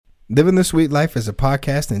Living the Sweet Life is a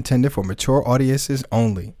podcast intended for mature audiences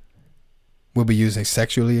only. We'll be using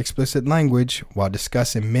sexually explicit language while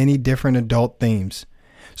discussing many different adult themes.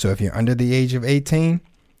 So if you're under the age of 18,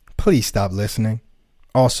 please stop listening.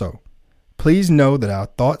 Also, please know that our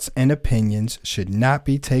thoughts and opinions should not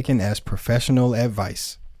be taken as professional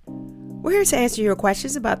advice. We're here to answer your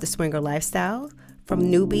questions about the swinger lifestyle, from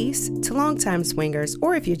newbies to longtime swingers,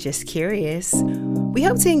 or if you're just curious. We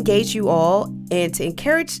hope to engage you all and to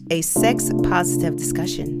encourage a sex-positive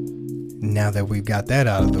discussion. Now that we've got that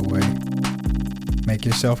out of the way, make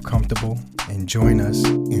yourself comfortable and join us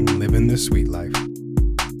in Living the Sweet Life.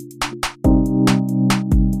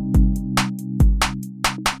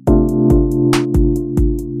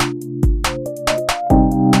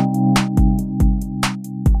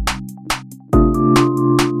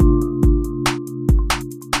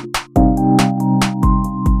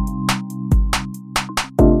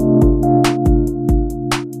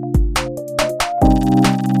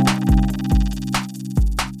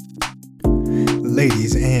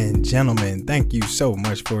 Ladies and gentlemen, thank you so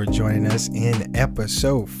much for joining us in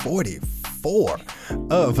episode 44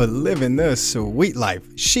 of Living the Sweet Life.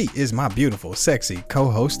 She is my beautiful, sexy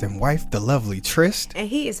co-host and wife, the lovely Trist. And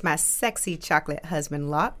he is my sexy chocolate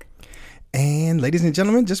husband, Locke. And ladies and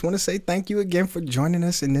gentlemen, just want to say thank you again for joining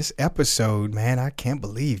us in this episode. Man, I can't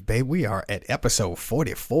believe, babe, we are at episode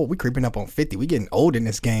 44. We creeping up on 50. We getting old in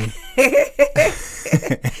this game.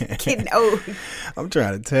 Getting old. I'm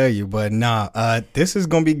trying to tell you, but this is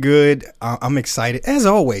going to be good. I'm excited. As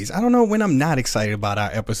always, I don't know when I'm not excited about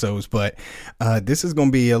our episodes, but this is going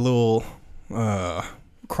to be a little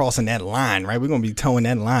crossing that line, right? We're going to be towing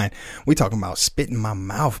that line. We talking about spitting my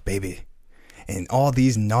mouth, baby. And all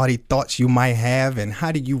these naughty thoughts you might have, and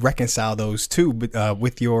how do you reconcile those two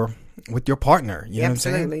with your partner? You know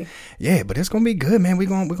Absolutely. what I'm saying? Yeah, but it's gonna be good, man. We're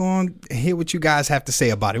gonna hear what you guys have to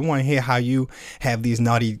say about it. We want to hear how you have these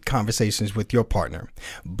naughty conversations with your partner.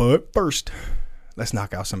 But first, let's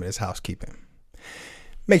knock out some of this housekeeping.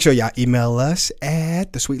 Make sure y'all email us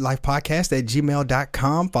at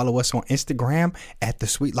thesweetlifepodcast@gmail.com. Follow us on Instagram at The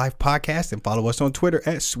Sweet Life Podcast, and follow us on Twitter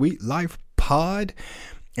at Sweet Life Pod.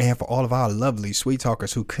 And for all of our lovely sweet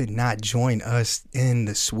talkers who could not join us in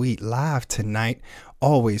the Sweet Live tonight,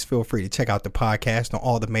 always feel free to check out the podcast on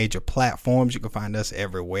all the major platforms. You can find us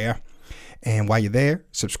everywhere. And while you're there,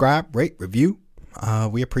 subscribe, rate, review.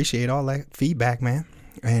 We appreciate all that feedback, man.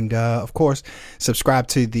 And of course, subscribe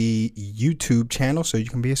to the YouTube channel so you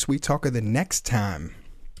can be a sweet talker the next time.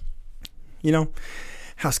 You know,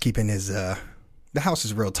 housekeeping is, the house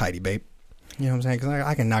is real tidy, babe. You know what I'm saying? Because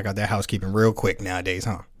I can knock out that housekeeping real quick nowadays,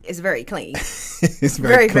 huh? It's very clean. It's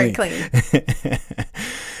very clean.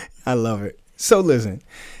 I love it. So listen,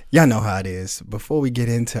 y'all know how it is. Before we get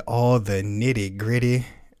into all the nitty gritty,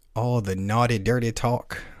 all the naughty, dirty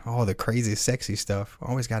talk, all the crazy, sexy stuff, I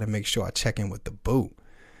always got to make sure I check in with the boo.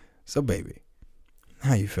 So baby,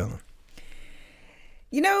 how you feeling?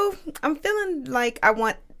 You know, I'm feeling like I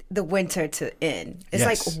want the winter to end. It's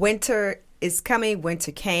like winter is coming.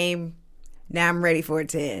 Winter came. Now I'm ready for it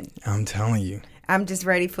to end. I'm telling you. I'm just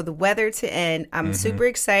ready for the weather to end. I'm super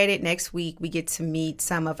excited. Next week, we get to meet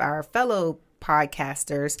some of our fellow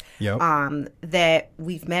podcasters that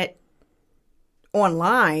we've met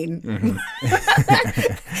online.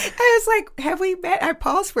 I was like, have we met? I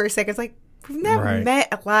paused for a second. It's like, we've never met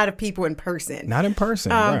a lot of people in person. Not in person.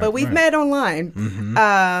 But we've met online.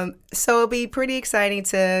 So it'll be pretty exciting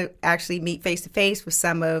to actually meet face to face with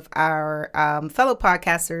some of our fellow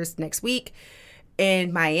podcasters next week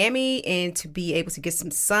in Miami, and to be able to get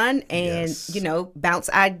some sun and, you know,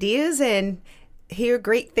 bounce ideas and hear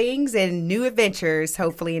great things and new adventures,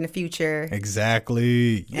 hopefully, in the future.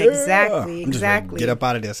 Exactly. Yeah. Exactly. Get up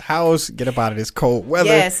out of this house. Get up out of this cold weather.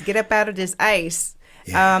 Yes, get up out of this ice.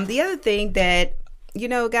 Yeah. The other thing that, you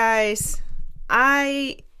know, guys,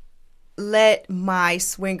 I let my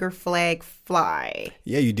swinger flag fly.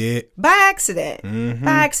 Yeah, you did. By accident.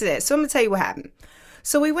 By accident. So I'm going to tell you what happened.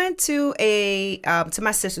 So we went to to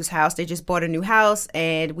my sister's house. They just bought a new house,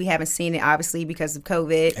 and we haven't seen it, obviously, because of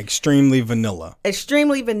COVID. Extremely vanilla,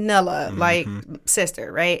 like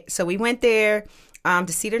sister, right? So we went there to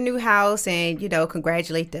see their new house and, you know,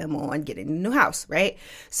 congratulate them on getting a new house, right?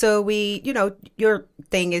 So we, you know, your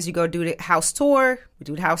thing is you go do the house tour. We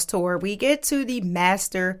do the house tour. We get to the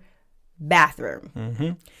master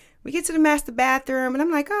bathroom. We get to the master bathroom, and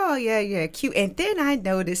I'm like, oh, yeah, cute. And then I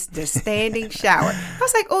noticed the standing shower. I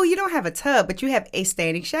was like, oh, you don't have a tub, but you have a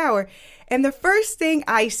standing shower. And the first thing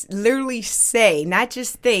I literally say, not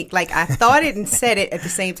just think, like I thought it and said it at the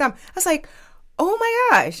same time. I was like, oh my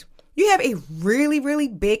gosh, you have a really, really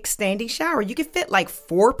big standing shower. You can fit like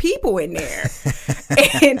 4 people in there.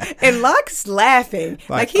 and Lux laughing.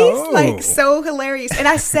 Like he's like so hilarious. And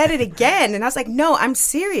I said it again. And I was like, no, I'm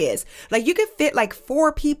serious. Like you could fit like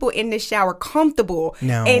 4 people in the shower comfortable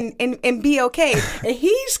and be okay. And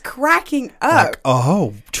he's cracking up. Like,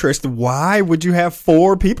 oh, Tristan, why would you have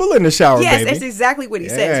 4 people in the shower, yes, baby? That's exactly what he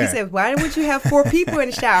said. He said, why would you have 4 people in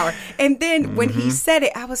the shower? And then when he said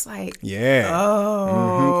it, I was like,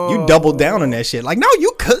 you doubled down on that shit. Like, no,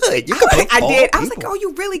 you could. You could put 4 I did. people. I was like, oh,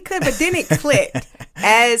 you really could. But then it clicked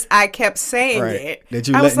as I kept saying it. That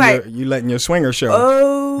you I was like, you letting your swinger show.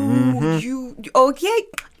 Okay.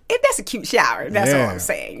 That's a cute shower. That's all I'm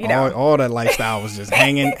saying. You know, all that lifestyle was just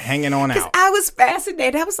hanging on out. I was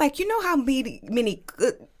fascinated. I was like, you know how many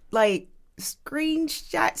good like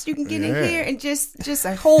screenshots you can get in here, and just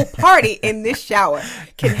a whole party in this shower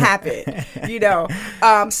can happen. You know.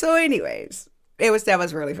 So, anyways, that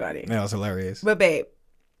was really funny. That was hilarious. But babe,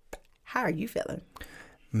 how are you feeling?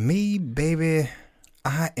 Me, baby,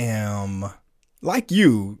 I am like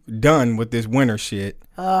you, done with this winter shit.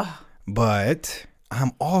 But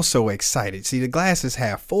I'm also excited. See, the glass is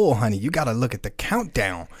half full, honey. You got to look at the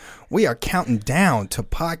countdown. We are counting down to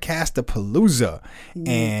Podcastapalooza.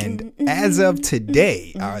 And as of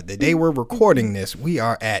today, the day we're recording this, we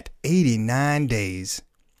are at 89 days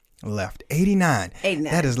left. 89.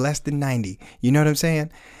 That is less than 90. You know what I'm saying?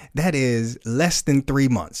 That is less than 3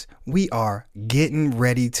 months. We are getting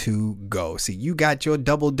ready to go. See, you got your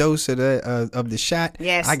double dose of the shot.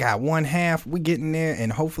 Yes. I got 1/2. We getting there,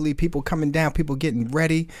 and hopefully people coming down, people getting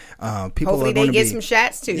ready. People hopefully are going to get some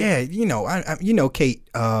shots too. Yeah, you know, Kate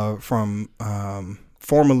from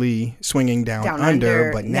formerly Swinging Down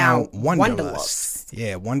Under, but now Wanderlust.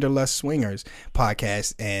 Yeah, Wanderlust Swingers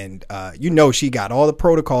podcast. And she got all the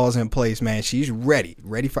protocols in place, man. She's ready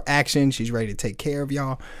for action. She's ready to take care of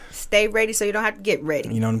y'all. Stay ready so you don't have to get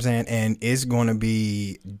ready. You know what I'm saying? And it's going to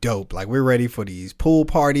be dope. Like, we're ready for these pool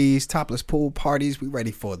parties, topless pool parties. We're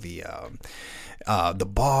ready for the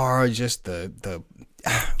bar, just the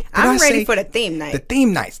I'm ready for the theme night. The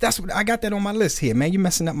theme nights. That's what I got that on my list here, man. You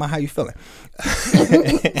messing up my how you feeling.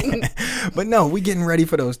 But no, we getting ready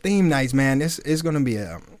for those theme nights, man. This is going to be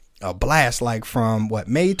a blast. Like from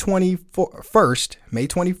May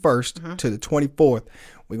 21st to the 24th.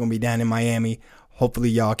 We're going to be down in Miami. Hopefully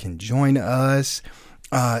y'all can join us.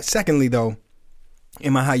 Secondly, though,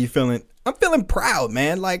 Emma, how you feeling? I'm feeling proud,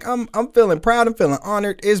 man. Like I'm feeling proud. I'm feeling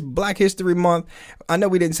honored. It's Black History Month. I know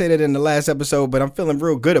we didn't say that in the last episode, but I'm feeling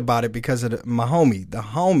real good about it because of my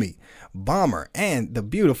homie, Bomber, and the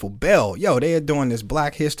beautiful Belle. Yo, they are doing this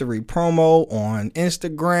Black History promo on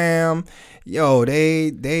Instagram. Yo,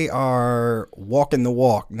 they are walking the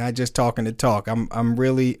walk, not just talking the talk. I'm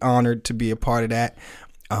really honored to be a part of that.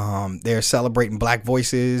 They're celebrating Black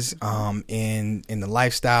voices in the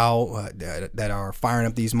lifestyle that are firing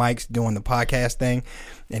up these mics, doing the podcast thing,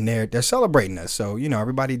 and they're celebrating us. So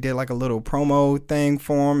everybody did like a little promo thing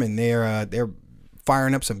for them, and they're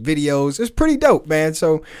firing up some videos. It's pretty dope, man.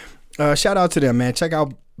 So shout out to them, man. Check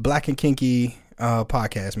out Black and Kinky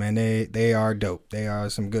podcast, man. They are dope. They are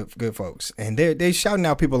some good folks, and they shouting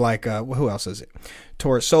out people like who else is it?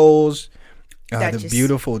 Torrid Souls. The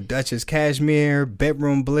beautiful Duchess Cashmere,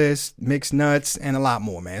 Bedroom Bliss, Mixed Nuts, and a lot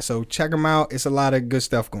more, man. So check them out. It's a lot of good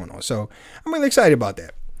stuff going on. So I'm really excited about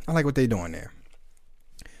that. I like what they're doing there.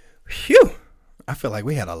 Phew. I feel like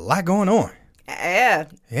we had a lot going on. Yeah.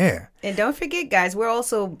 Yeah. And don't forget, guys, we're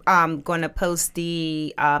also going to post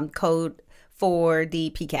the code for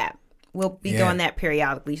the PCAP. We'll be doing that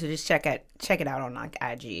periodically, so just check it out on like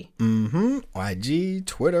IG. IG,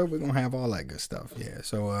 Twitter, we're gonna have all that good stuff. Yeah.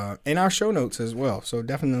 So in our show notes as well. So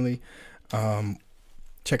definitely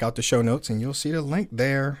check out the show notes and you'll see the link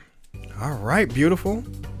there. All right, beautiful.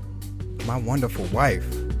 My wonderful wife.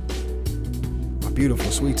 My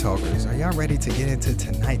beautiful sweet talkers. Are y'all ready to get into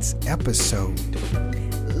tonight's episode?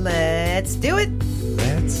 Let's do it.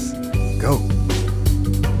 Let's go.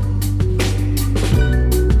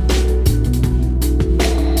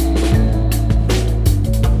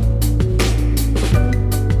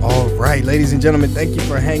 All right, ladies and gentlemen, thank you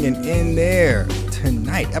for hanging in there.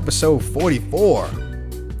 Tonight, episode 44.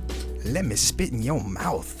 Let me spit in your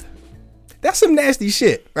mouth. That's some nasty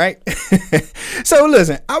shit, right? So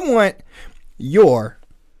listen, I want your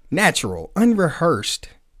natural, unrehearsed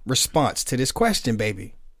response to this question,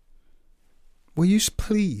 baby. Will you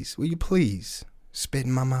please spit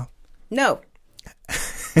in my mouth? No.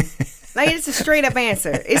 Like, it's a straight up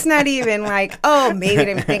answer. It's not even like, oh, maybe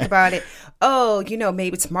let me think about it. Oh,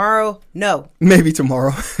 maybe tomorrow. No. Maybe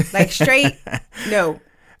tomorrow. Like, straight, no.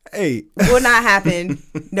 Hey, will not happen.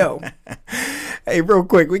 No. hey, real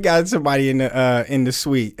quick, we got somebody in the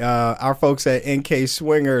suite. Our folks at NK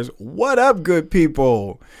Swingers. What up, good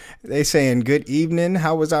people? They saying good evening.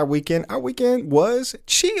 How was our weekend? Our weekend was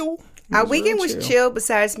chill. Our weekend was chill.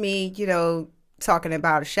 Besides me, talking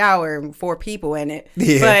about a shower and 4 people in it.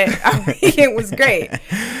 Yeah. But our weekend was great.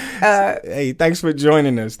 Hey, thanks for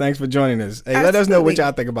joining us. Hey, absolutely. Let us know what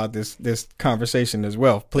y'all think about this conversation as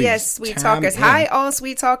well, please. Yes, Sweet Talkers. Hi, all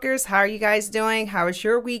Sweet Talkers. How are you guys doing? How was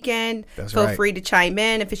your weekend? Feel free to chime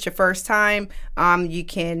in. If it's your first time, you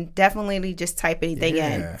can definitely just type anything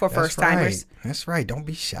in for first timers. Right. That's right. Don't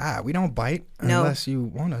be shy. We don't bite unless you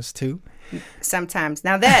want us to. Sometimes.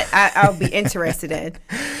 Now that I'll be interested in.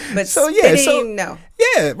 But no.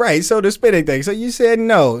 Yeah, right. So the spitting thing. So you said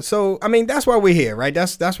no. So I mean that's why we're here, right?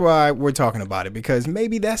 That's why we're talking about it, because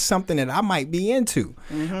maybe that's something that I might be into.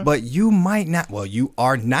 Mm-hmm. But you might not. Well, you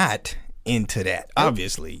are not into that.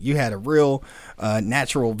 Obviously. You had a real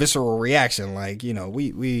natural visceral reaction. Like,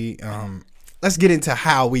 we let's get into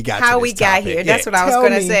how we got here. That's what I was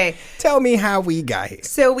going to say. Tell me how we got here.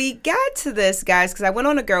 So we got to this, guys, because I went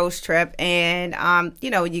on a girls' trip, and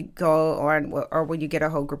you go or when you get a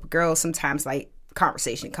whole group of girls, sometimes like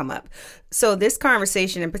conversation come up. So this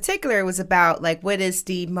conversation in particular was about like, what is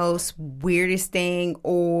the most weirdest thing,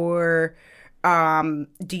 or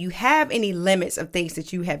do you have any limits of things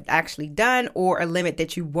that you have actually done, or a limit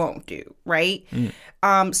that you won't do, right?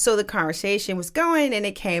 So the conversation was going, and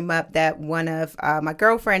it came up that one of my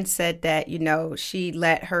girlfriends said that, she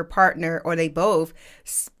let her partner, or they both,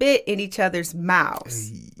 spit in each other's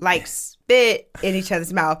mouths. Like spit in each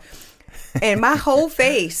other's mouth. And my whole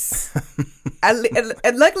face,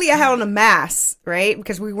 and luckily I had on a mask, right?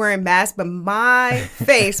 Because we weren't masks, but my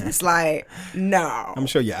face was like, no. I'm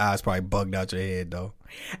sure your eyes probably bugged out your head, though.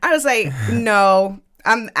 I was like, no,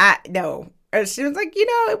 no. And she was like,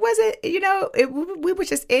 it wasn't, we were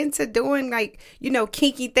just into doing like,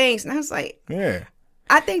 kinky things. And I was like, yeah,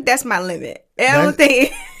 I think that's my limit. I don't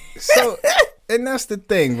think. So, and that's the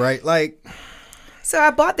thing, right? Like, so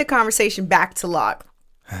I brought the conversation back to Locke.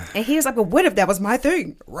 And he was like, but what if that was my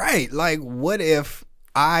thing? Right. Like, what if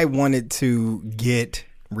I wanted to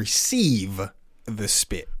receive the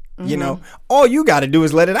spit? Mm-hmm. All you got to do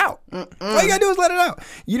is let it out. Mm-mm. All you got to do is let it out.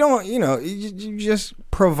 You don't, you just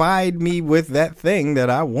provide me with that thing that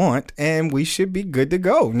I want, and we should be good to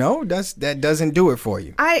go. No, that doesn't do it for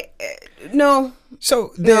you. No.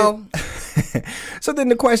 So then, so then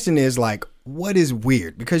the question is like, what is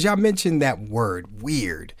weird? Because y'all mentioned that word,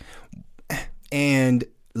 weird, and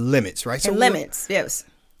limits, right? So limits, yes.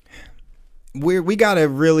 We gotta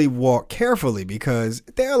really walk carefully, because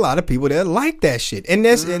there are a lot of people that like that shit. And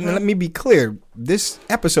and let me be clear, this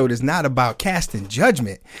episode is not about casting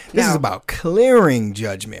judgment. This is about clearing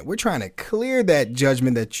judgment. We're trying to clear that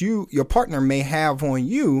judgment that your partner may have on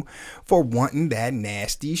you for wanting that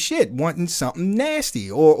nasty shit, wanting something nasty,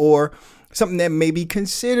 or something that may be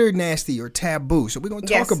considered nasty or taboo. So we're gonna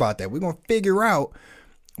talk about that. We're gonna figure out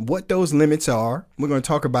what those limits are. We're going to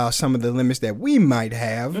talk about some of the limits that we might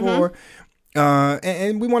have, or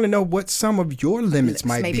and we want to know what some of your limits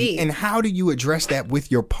might be, and how do you address that with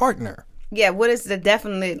your partner? Yeah, what is the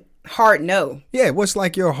definite hard no? Yeah, what's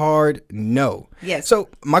like your hard no? Yes. So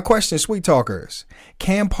my question, Sweet Talkers,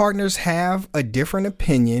 can partners have a different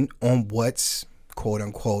opinion on what's quote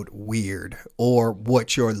unquote weird, or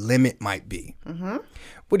what your limit might be? Mm-hmm.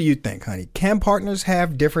 What do you think, honey? Can partners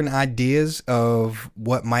have different ideas of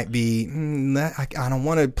what might be? I don't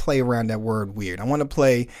want to play around that word weird. I want to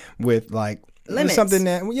play with like limits. Something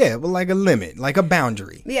that, like a limit, like a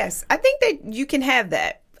boundary. Yes, I think that you can have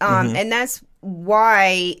that. And that's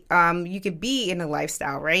why you could be in a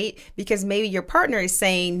lifestyle, right? Because maybe your partner is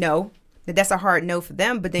saying no. That's a hard no for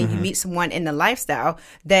them, but then you meet someone in the lifestyle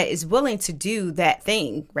that is willing to do that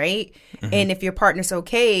thing, right? And if your partner's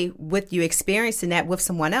okay with you experiencing that with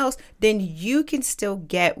someone else, then you can still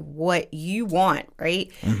get what you want, right?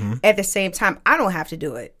 At the same time, I don't have to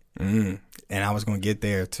do it. And I was going to get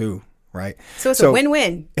there too, right? So it's a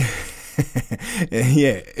win-win.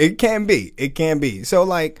 Yeah, it can be. It can be. So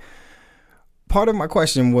like, part of my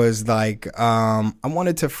question was like, I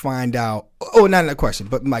wanted to find out, not a question,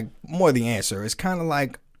 but like more the answer. It's kind of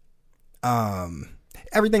like,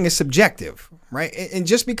 everything is subjective, right? And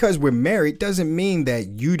just because we're married doesn't mean that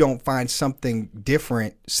you don't find something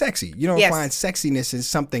different sexy. You don't find sexiness in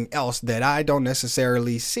something else that I don't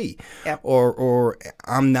necessarily see, or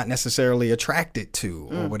I'm not necessarily attracted to,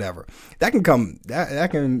 or whatever. That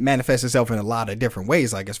can manifest itself in a lot of different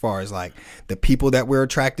ways, like as far as like the people that we're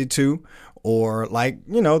attracted to, or like,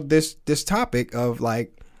 this topic of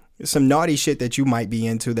like, some naughty shit that you might be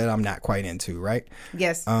into that I'm not quite into, right?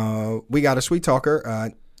 Yes. We got a sweet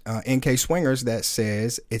talker, NK Swingers, that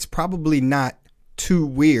says it's probably not too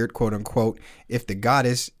weird, quote unquote, if the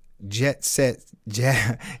goddess Jet Set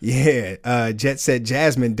Jasmine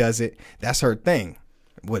does it. That's her thing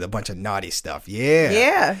with a bunch of naughty stuff.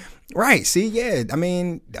 Yeah. Right. See, yeah. I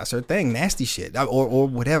mean, that's her thing. Nasty shit or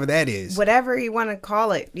whatever that is. Whatever you want to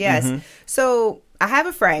call it. Yes. Mm-hmm. So I have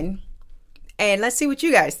a friend, and let's see what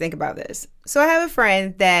you guys think about this. So I have a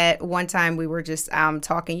friend that one time we were just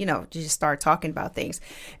talking, just start talking about things.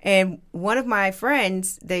 And one of my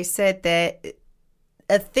friends, they said that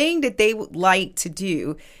a thing that they would like to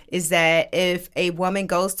do is that if a woman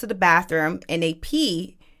goes to the bathroom and they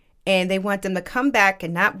pee and they want them to come back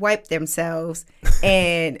and not wipe themselves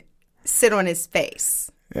and sit on his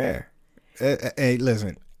face. Yeah. Hey,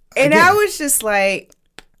 listen. And again, I was just like,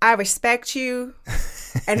 I respect you.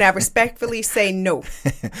 And I respectfully say no.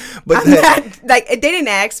 But I'm not, like, they didn't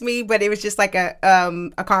ask me, but it was just like a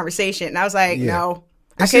conversation. And I was like, no,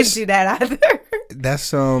 I couldn't do that either. That's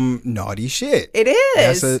some naughty shit. It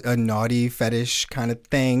is. That's a naughty fetish kind of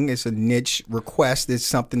thing. It's a niche request. It's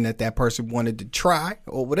something that person wanted to try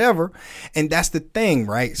or whatever. And that's the thing,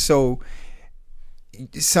 right? So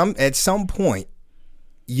at some point,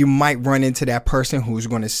 you might run into that person who's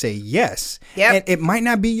going to say yes. Yep. And it might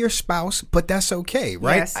not be your spouse, but that's okay,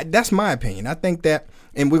 right? Yes. That's my opinion. I think that,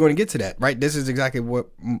 and we're going to get to that, right? This is exactly what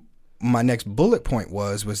my next bullet point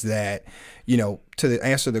was that, to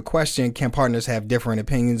answer the question, can partners have different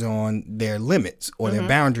opinions on their limits or their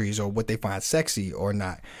boundaries or what they find sexy or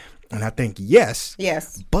not? And I think yes.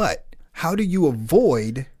 Yes. But how do you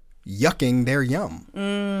avoid yucking their yum?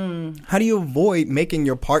 How do you avoid making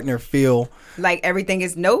your partner feel like everything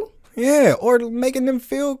is no? Yeah, or making them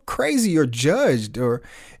feel crazy or judged, or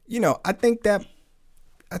I think that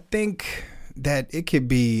it could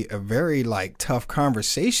be a very tough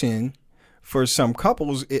conversation for some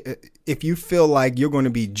couples if you feel like you're going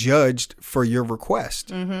to be judged for your request.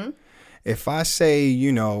 Mm-hmm. If I say,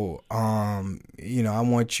 I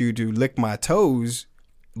want you to lick my toes,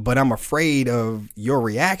 but I'm afraid of your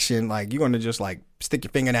reaction, like you're going to just stick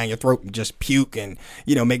your finger down your throat and just puke and,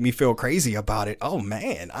 make me feel crazy about it. Oh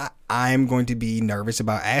man, I'm going to be nervous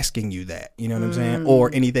about asking you that. You know what I'm saying? Or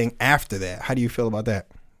anything after that. How do you feel about that?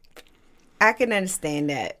 I can understand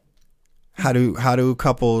that. How do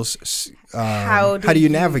couples, how do you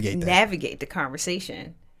navigate that? Navigate the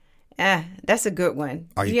conversation. That's a good one.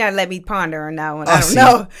 You gotta let me ponder on that one. I don't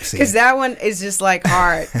know, because that one is just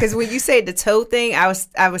hard. Because when you say the toe thing, I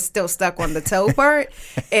was still stuck on the toe part,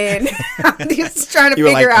 and I'm just trying to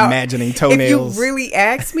figure out imagining toenails. If you really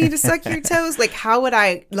asked me to suck your toes, how would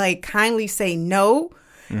I kindly say no,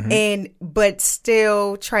 but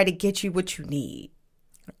still try to get you what you need,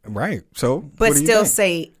 right? So, but still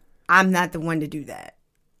say I'm not the one to do that.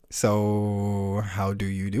 So, how do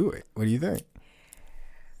you do it? What do you think?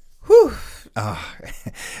 Whew.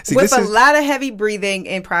 See, with a lot of heavy breathing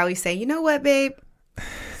and probably say, you know what, babe?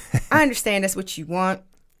 I understand that's what you want.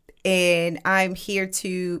 And I'm here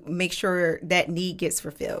to make sure that need gets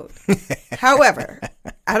fulfilled. However,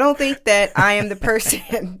 I don't think that I am the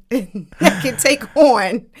person that can take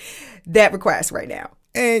on that request right now.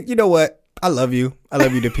 And you know what? I love you. I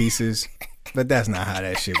love you to pieces. But that's not how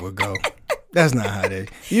that shit would go. That's not how that.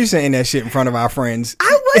 You saying that shit in frond of our friends.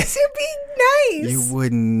 I want to be nice. You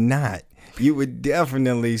would not. You would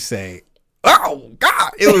definitely say, "Oh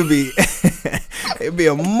God!" It'd be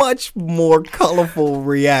a much more colorful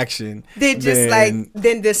reaction than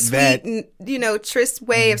the sweet, tryst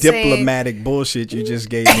way of saying diplomatic bullshit you just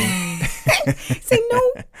gave me. Say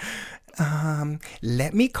no.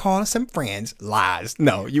 Let me call some friends. Lies.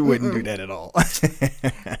 No, you wouldn't do that at all. All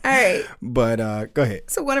right. But go ahead.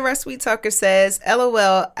 So one of our sweet talkers says,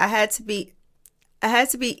 LOL, I had to be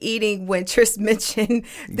eating when Tris mentioned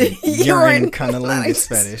the urine cunnilingus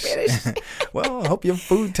fetish. Well, I hope your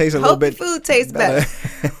food tastes a little bit better.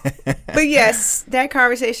 But yes, that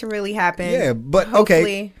conversation really happened. Yeah, but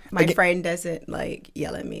hopefully my friend doesn't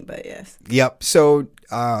yell at me, but yes. Yep. So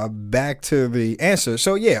back to the answer.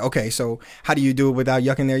 So yeah, okay. So how do you do it without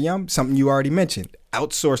yucking their yum? Something you already mentioned.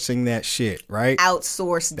 Outsourcing that shit, right?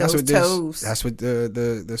 Outsource those toes. That's what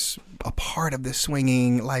a part of the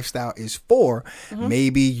swinging lifestyle is for. Mm-hmm.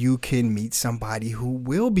 Maybe you can meet somebody who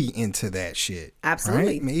will be into that shit. Absolutely.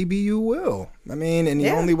 Right? Maybe you will. I mean, and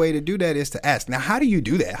the only way to do that is to ask. Now, how do you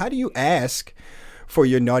do that? How do you ask for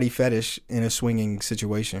your naughty fetish in a swinging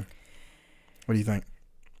situation? What do you think?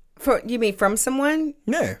 You mean from someone?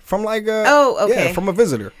 Yeah, from okay. Yeah, from a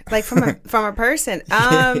visitor. From a person.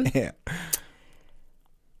 Yeah.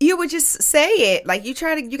 You would just say it. Like, you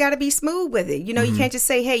got to be smooth with it. You know, you can't just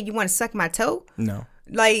say, hey, you want to suck my toe? No.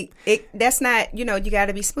 Like, that's not, you know, you got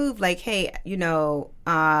to be smooth. Like, hey, you know,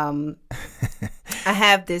 I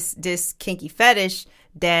have this kinky fetish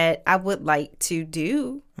that I would like to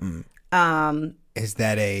do. Is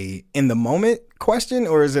that a in the moment question,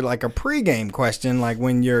 or is it like a pregame question, like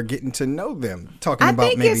when you're getting to know them, talking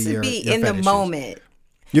about maybe your I think it should be in fetishes? the moment.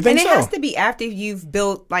 You think and so? It has to be after you've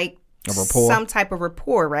built like a rapport, some type of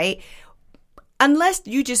rapport, right? Unless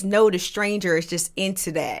you just know the stranger is just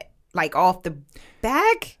into that, like off the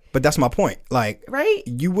back. But that's my point. Like, right?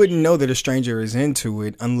 You wouldn't know that a stranger is into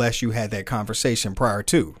it unless you had that conversation prior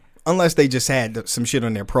to. Unless they just had some shit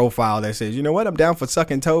on their profile that says, you know what, I'm down for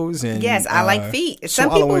sucking toes and yes, I like feet.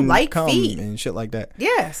 Some people like feet and shit like that.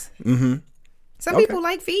 Yes. Mm-hmm. Some people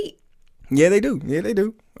like feet. Yeah, they do. Yeah, they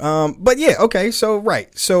do. But yeah, okay. So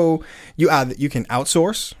right. So you can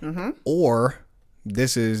outsource, or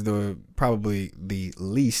this is probably the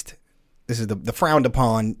least. This is the frowned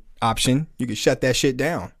upon option. You can shut that shit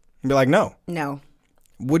down and be like, no.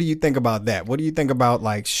 What do you think about that? What do you think about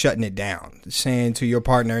like shutting it down, saying to your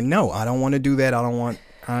partner, no, I don't want to do that. I'm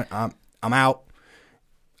out.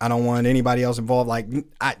 I don't want anybody else involved. Like,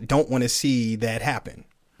 I don't want to see that happen.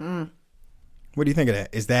 What do you think of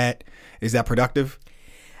that? Is that productive?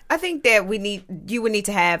 I think that you would need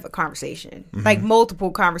to have a conversation, like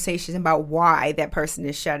multiple conversations about why that person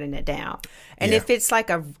is shutting it down. And if it's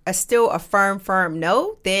like a still a firm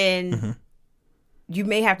no, then you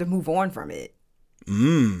may have to move on from it.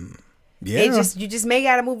 Yeah. You just may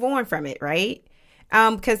got to move on from it, right?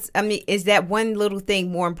 Because I mean, is that one little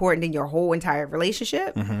thing more important than your whole entire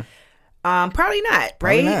relationship? Probably not,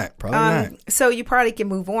 right? Probably not. So you probably can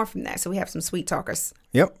move on from that. So we have some sweet talkers.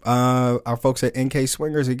 Yep. Our folks at NK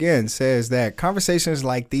Swingers again says that conversations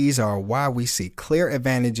like these are why we see clear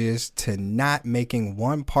advantages to not making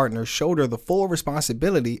one partner shoulder the full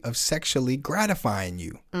responsibility of sexually gratifying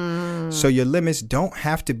you. So your limits don't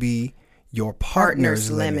have to be your partner's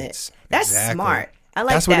limits. That's smart. I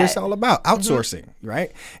like That's that. what it's all about. Outsourcing,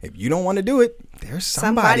 right? If you don't want to do it, there's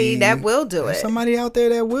somebody that will do it. Somebody out there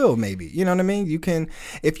that will, maybe. You know what I mean? You can,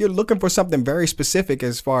 if you're looking for something very specific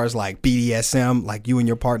as far as like BDSM, like you and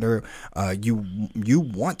your partner, you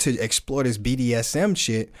want to explore this BDSM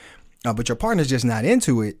shit, but your partner's just not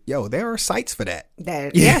into it. Yo, there are sites for that.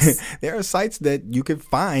 Yes. There are sites that you could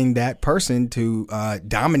find that person to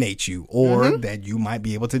dominate you, or that you might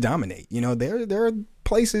be able to dominate. You know, there are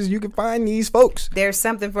places you can find these folks. There's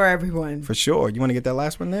something for everyone. For sure. You want to get that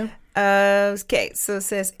last one there? Okay, so it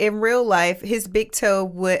says, in real life, his big toe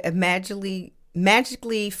would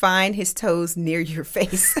magically find his toes near your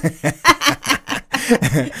face.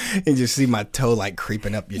 And just see my toe like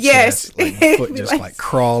creeping up your chest. Like my foot just like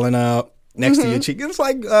crawling up next to your cheek. It's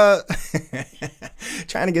like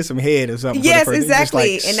trying to get some head or something. Yes, for the person.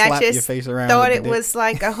 exactly. Just, like, and I slap your just face around thought with it the was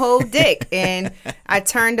like a whole dick. And I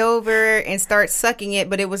turned over and started sucking it,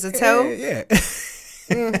 but it was a toe. Yeah.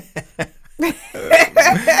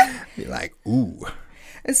 Be like, ooh.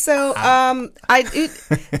 So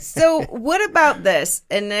so what about this?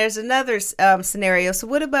 And there's another scenario. So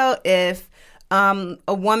what about if a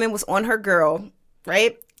woman was on her girl,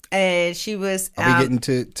 right? And she was Are we getting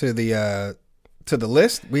to the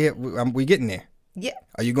list? We getting there. Yeah.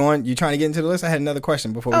 Are you trying to get into the list? I had another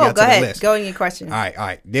question before we got go to ahead. the list. Go in your question. All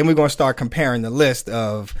right. Then we're going to start comparing the list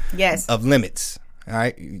of limits. All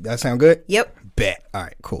right. That sound good? Yep. Bet. All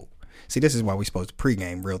right, cool. See, this is why we're supposed to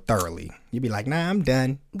pregame real thoroughly. You'd be like, nah, I'm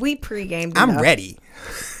done. We pregamed. I'm ready.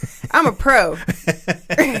 I'm a pro.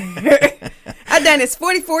 I've done this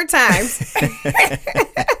 44 times.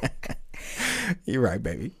 You're right,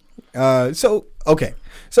 baby. Okay.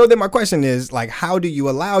 So then my question is, like, how do you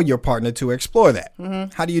allow your partner to explore that?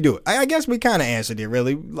 How do you do it? I guess we kind of answered it,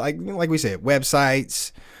 really. Like we said,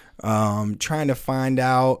 websites, trying to find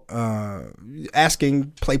out,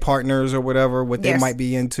 asking play partners or whatever what they might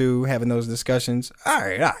be into, having those discussions. All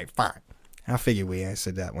right, fine. I figured we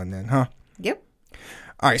answered that one then, huh? Yep.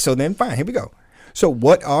 All right, so then fine, here we go. So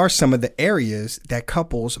what are some of the areas that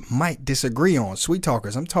couples might disagree on? Sweet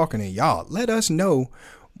talkers, I'm talking to y'all. Let us know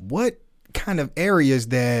what kind of areas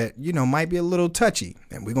that, might be a little touchy.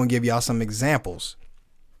 And we're going to give y'all some examples.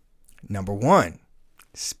 Number 1,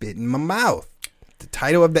 spit in my mouth. The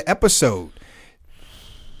title of the episode.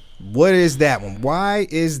 What is that one? Why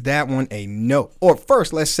is that one a no? Or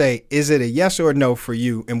first, let's say, is it a yes or a no for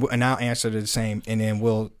you? And I'll answer the same, and then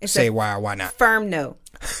we'll say why or why not. Firm no.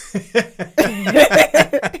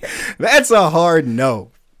 That's a hard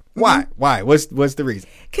no. Why? Why? What's the reason?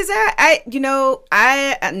 Because I no.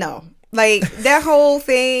 Like that whole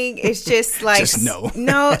thing is just like Just no.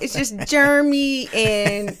 No, it's just germy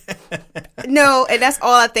and no, and that's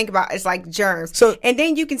all I think about is like germs. So- and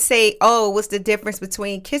then you can say, oh, what's the difference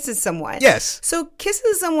between kissing someone? Yes. So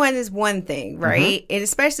kissing someone is one thing, right? And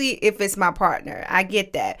especially if it's my partner, I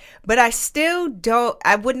get that. But I still don't.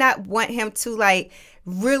 I would not want him to like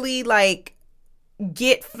really like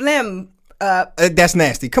get phlegm up. That's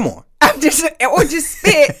nasty. Come on. I'm just or just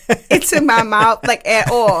spit into my mouth like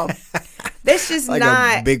at all. That's just Like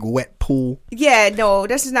not. a big wet pool. Yeah, no,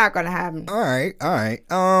 that's just not gonna happen. All right.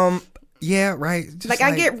 Yeah, right. Just Like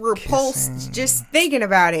I get repulsed kissing. just thinking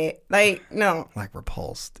about it. Like no. Like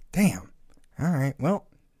repulsed. Damn. All right. Well,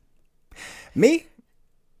 me,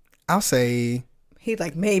 I'll say He's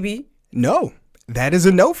like maybe. no. That is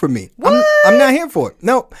a no for me. What? I'm not here for it.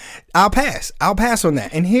 No, I'll pass. I'll pass on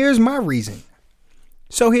that. And here's my reason.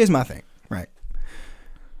 So here's my thing, right?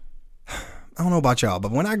 I don't know about y'all,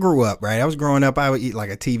 but when I grew up, right, I was growing up, I would eat like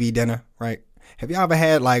a TV dinner, right? Have y'all ever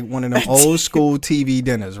had like one of them old school TV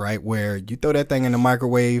dinners, right, where you throw that thing in the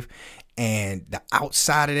microwave and the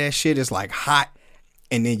outside of that shit is like hot,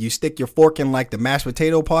 and then you stick your fork in like the mashed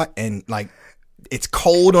potato pot and like it's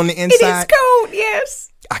cold on the It inside? is cold, yes.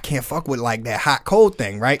 I can't fuck with like that hot cold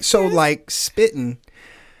thing, right? So like spitting,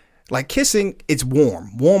 like kissing, it's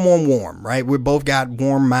warm, right? We both got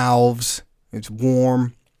warm mouths. It's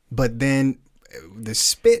warm, but then the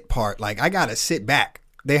spit part, like I gotta sit back.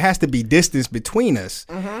 There has to be distance between us.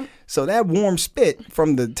 So that warm spit,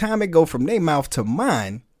 from the time it go from their mouth to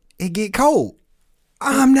mine, it get cold.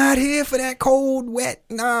 I'm not here for that cold, wet.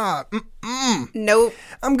 Nah. Nope.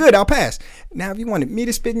 I'm good. I'll pass. Now, if you wanted me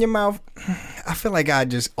to spit in your mouth, I feel like I'd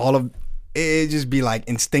just it'd just be like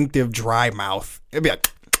instinctive dry mouth. It'd be like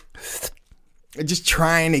just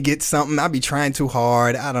trying to get something. I'd be trying too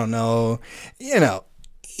hard. I don't know.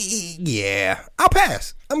 Yeah. I'll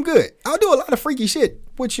pass. I'm good. I'll do a lot of freaky shit,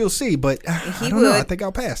 which you'll see, but I don't know. I think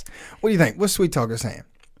I'll pass. What do you think? What's Sweet Talker saying?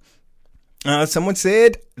 Someone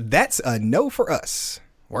said, that's a no for us.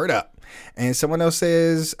 Word up. And someone else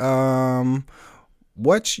says,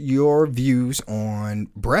 what's your views on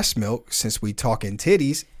breast milk since we talking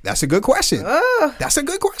titties? That's a good question. That's a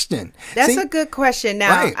good question. That's See? a good question.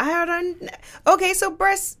 Now, Right. I don't. Okay, so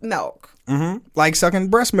breast milk. Like sucking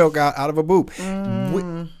breast milk out of a boob.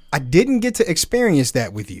 I didn't get to experience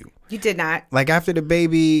that with you. You did not. Like after the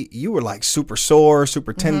baby, you were like super sore,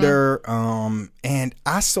 super tender. And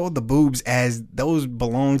I saw the boobs as those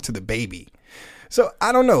belong to the baby. So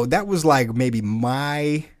I don't know. That was like maybe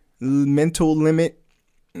my mental limit.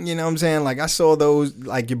 You know what I'm saying? Like I saw those,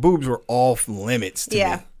 like your boobs were off limits to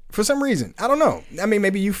me. For some reason. I don't know. I mean,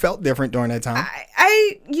 maybe you felt different during that time.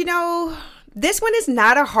 This one is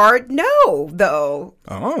not a hard no, though.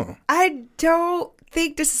 Oh. I don't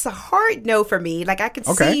think this is a hard no for me. Like I could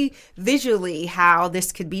see visually how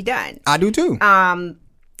this could be done. I do too.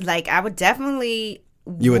 Like I would definitely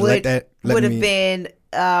You would let have me- been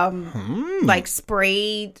like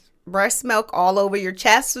sprayed breast milk all over your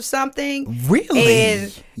chest or something. Really?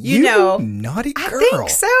 And you know, naughty girl. I think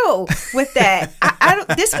so with that. I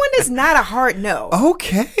don't, this one is not a hard no.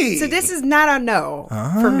 Okay. So this is not a no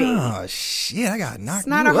for me. Oh shit! I got knocked It's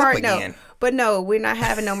not you a hard up no. again. But no, we're not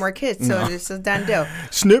having no more kids. So this is done deal.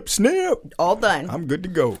 Snip, snip. All done. I'm good to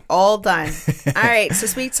go. All done. All right. So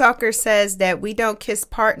Sweet Talker says that we don't kiss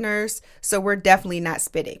partners, so we're definitely not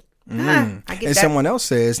spitting. I get And that. someone else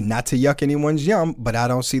says not to yuck anyone's yum, but I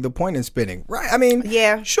don't see the point in spitting. Right? I mean,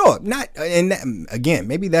 Yeah. sure. Not. And that, again,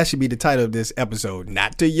 maybe that should be the title of this episode.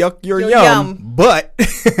 Not to yuck your Your yum, yum. but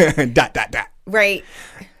dot dot dot. Right.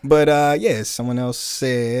 But yes, someone else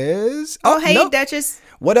says. Oh, hey, nope. Duchess.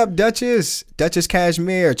 What up, Duchess? Duchess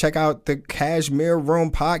Cashmere. Check out the Cashmere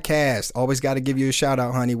Room podcast. Always got to give you a shout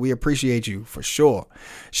out, honey. We appreciate you for sure.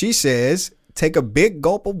 She says, take a big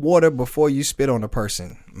gulp of water before you spit on a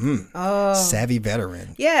person. Savvy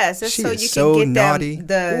veteran. Yes, that's She so is you so can get naughty.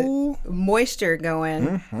 the Ooh. moisture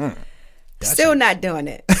going. Still not doing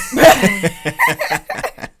it.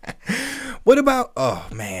 What about, oh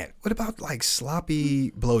man, what about like sloppy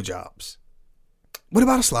blowjobs? What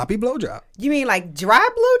about a sloppy blowjob? You mean like dry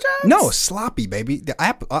blowjobs? No, sloppy, baby. The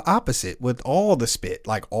opposite with all the spit,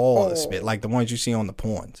 like all the spit, like the ones you see on the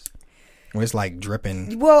porns, where it's like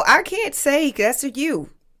dripping. Well, I can't say 'cause that's a you.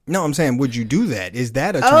 No, I'm saying, would you do that? Is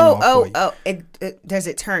that a turn off for you? Does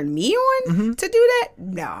it turn me on to do that?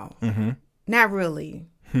 No, not really.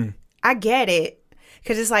 I get it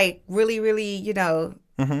because it's like really, really,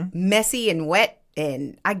 messy and wet,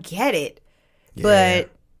 and I get it, but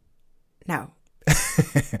no.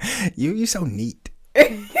 You so neat.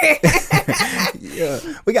 Yeah,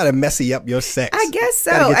 we gotta messy up your sex. I guess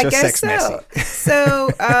so. Gotta get I your guess sex so. messy. So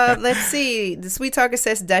let's see. The Sweet Talker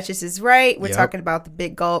says Duchess is right. We're Yep. talking about the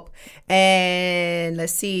big gulp. And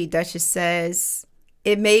let's see. Duchess says,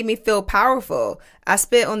 it made me feel powerful. I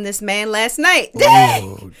spit on this man last night.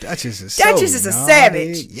 Ooh, Duchess is Duchess is a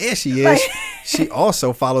savage. Yeah, she is. Like- She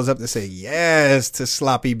also follows up to say yes to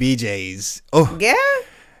sloppy BJs. Oh, Yeah?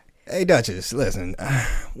 hey Duchess, listen,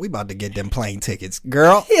 we about to get them plane tickets,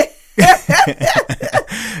 girl.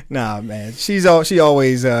 Nah, man, she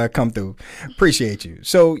always come through. Appreciate you.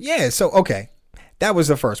 So yeah, okay, that was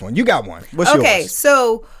the first one. You got one. What's Okay, yours?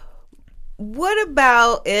 so what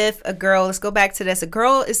about if a girl, let's go back to this, a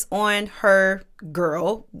girl is on her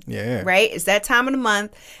girl, Yeah. right? It's that time of the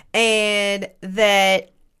month, and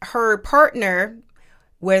that her partner,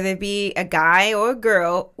 whether it be a guy or a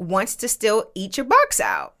girl, wants to still eat your box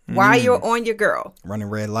out while you're on your girl. Running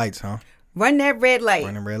red lights, huh? Run that red light.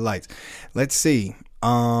 Running red lights. Let's see.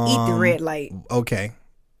 Eat the red light. Okay.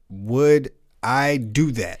 Would I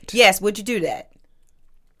do that? Yes, would you do that?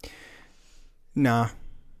 Nah.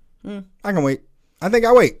 I can wait. I think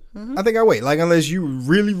I wait. I think I wait. Like, unless you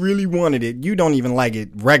really, really wanted it, you don't even like it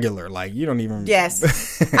regular. Like, you don't even. Yes.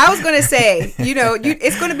 I was going to say,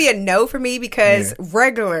 it's going to be a no for me because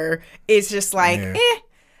regular is just like, Yeah.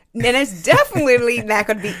 And it's definitely not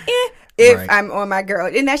going to be if Right. I'm on my girl.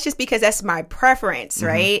 And that's just because that's my preference,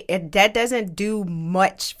 right? And that doesn't do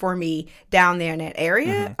much for me down there in that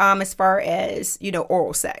area as far as,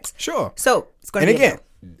 oral sex. Sure. So it's going And to be again,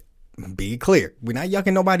 be clear. We're not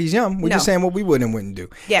yucking nobody's yum. We're just No. saying what we would and wouldn't do.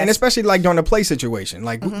 Yes. And especially like during a play situation.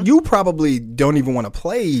 Like, you probably don't even want to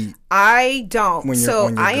play. I don't. When you're So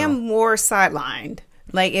on your I girl. am more sidelined.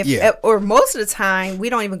 Like Yeah. or most of the time we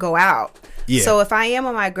don't even go out. Yeah. So if I am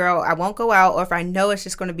on my girl, I won't go out, or if I know it's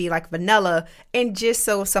just going to be like vanilla, and just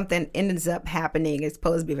so something ends up happening, it's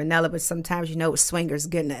supposed to be vanilla, but sometimes it's swingers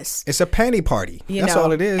goodness. It's a panty party. You That's know?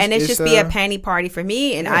 all it is. And it's just be a panty party for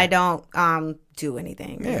me, and I don't do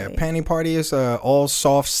anything. Yeah, really. panty party is all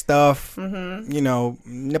soft stuff.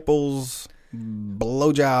 Nipples,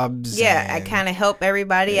 blowjobs. Yeah, I and- kind of help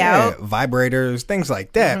everybody yeah, out. vibrators, things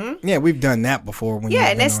like that. Yeah, we've done that before. When Yeah, you've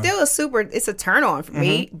and been it's on- still it's a turn on for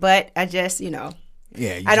me, but I just, Yeah,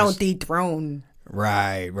 you I don't just- dethrone.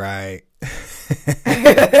 Right.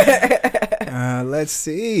 Let's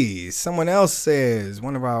see. Someone else says,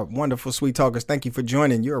 one of our wonderful Sweet Talkers, thank you for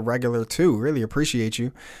joining. You're a regular too. Really appreciate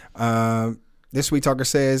you. This Sweet Talker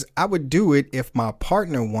says, I would do it if my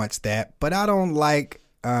partner wants that, but I don't like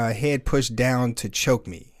head pushed down to choke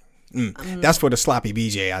me. That's for the sloppy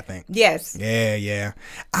BJ, I think. Yes. Yeah.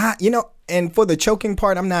 And for the choking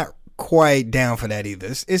part, I'm not quite down for that either.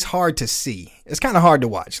 It's hard to see. It's kind of hard to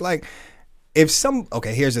watch. Like,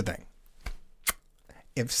 okay, here's the thing.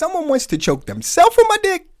 If someone wants to choke themselves with my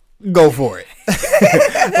dick, go for it.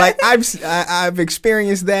 Like, I've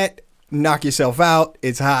experienced that. Knock yourself out.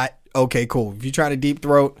 It's hot. Okay, cool. If you try to deep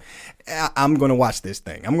throat, I'm going to watch this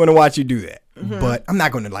thing. I'm going to watch you do that. But I'm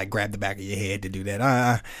not going to, like, grab the back of your head to do that.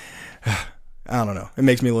 I don't know. It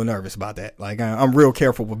makes me a little nervous about that. Like, I'm real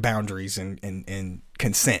careful with boundaries and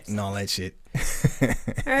consent and all that shit. All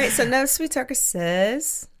right, so now Sweet Talker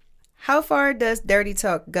says, how far does dirty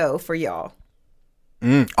talk go for y'all?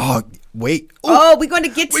 Oh, wait. Ooh. Oh, we're going to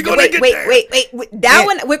get to We're gonna get there. wait. That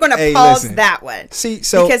one, we're going to Hey, pause listen. that one. See,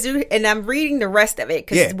 so and I'm reading the rest of it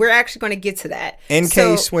because Yeah. we're actually going to get to that. NK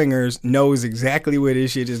So, Swingers knows exactly where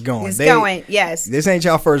this shit is going. it's going, yes. This ain't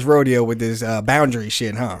y'all first rodeo with this boundary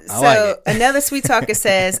shit, huh? I So like it. another Sweet Talker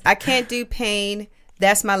says, I can't do pain.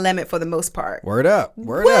 That's my limit for the most part. Word up.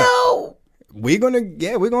 Word up. Well, We're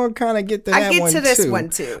gonna kind of get to that I get one to this too. one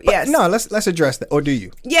too. But Yes. No, let's address that. Or do you?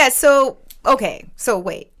 Yeah. So okay. So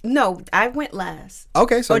wait. No, I went last.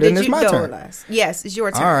 Okay, so Or then did it's you my go turn. last? Yes, it's your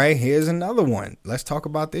turn. All right, here's another one. Let's talk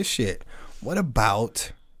about this shit. What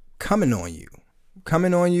about coming on you?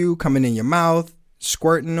 Coming on you, coming in your mouth,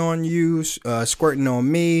 squirting on you, squirting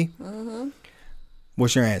on me.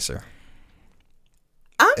 What's your answer?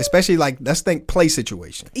 Especially like, let's think play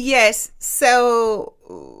situation. Yes. So,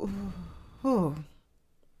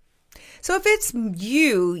 so if it's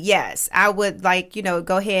you, yes, I would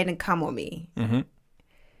go ahead and come on me. Mm-hmm.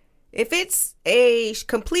 If it's a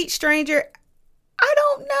complete stranger, I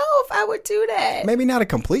don't know if I would do that. Maybe not a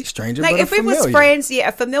complete stranger, Like but if a it was familiar. friends,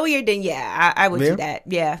 a familiar, then I would Yeah? do that.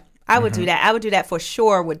 Yeah, I would do that. I would do that for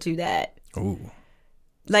sure. Would do that. Ooh.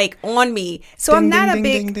 like on me. So Ding, I'm not ding, a ding,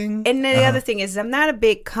 big ding, ding. and then the other thing is I'm not a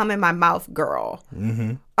big come in my mouth girl.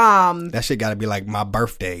 Mm-hmm. That shit got to be like my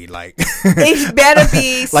birthday, like It better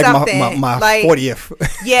be like something my like 40th.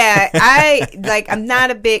 yeah, I'm not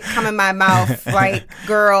a big come in my mouth like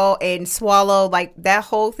girl and swallow, like that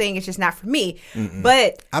whole thing is just not for me.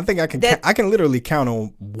 But I think I can literally count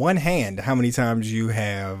on one hand how many times you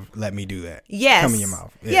have let me do that. yes, Come in your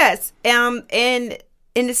mouth. Yeah. yes, and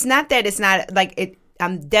it's not that it's not like it.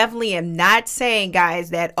 I'm definitely am not saying, guys,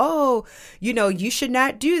 that you should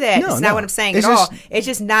not do that. No, It's no. not what I'm saying It's at all. just- It's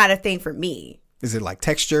just not a thing for me. Is it like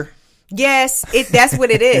texture? Yes, that's what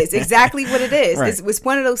it is. Exactly what it is. Right. It's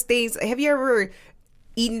one of those things. Have you ever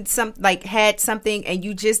eaten had something and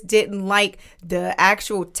you just didn't like the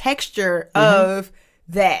actual texture of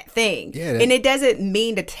that thing? Yeah, and it doesn't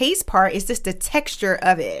mean the taste part. It's just the texture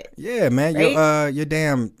of it. Yeah, man. Right? Your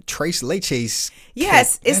damn Trace Leches.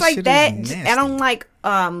 Yes, cake, it's like shit that. is I don't nasty. like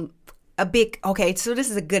a big. Okay, so this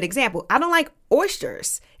is a good example. I don't like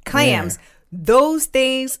oysters, clams. Yeah. Those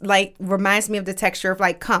things like reminds me of the texture of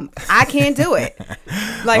like cum. I can't do it.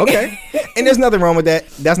 Like Okay. And there's nothing wrong with that.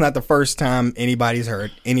 That's not the first time anybody's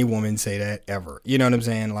heard any woman say that ever. You know what I'm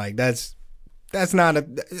saying? Like that's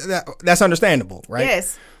understandable, right?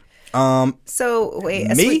 Yes. So wait.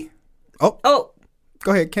 Me? Oh,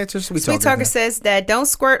 Go ahead, catch your sweet Sweet talker. Talker says that don't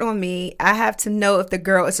squirt on me. I have to know if the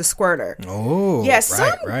girl is a squirter. Oh, Yes,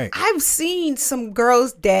 right. I've seen some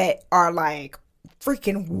girls that are like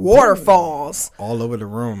freaking waterfalls. All over the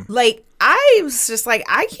room. Like I was just like,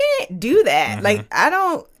 I can't do that. Like I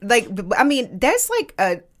don't like. I mean, that's like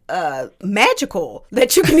a magical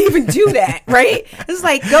that you can even do that, right? It's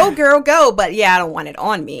like go girl go, but yeah, I don't want it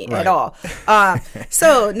on me Right. at all.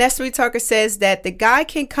 So Nestle Talker says that the guy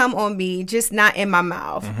can come on me, just not in my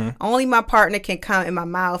mouth. Only my partner can come in my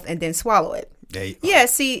mouth and then swallow it. Yeah,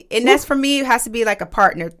 see, and that's for me. It has to be like a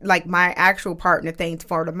partner, like my actual partner thing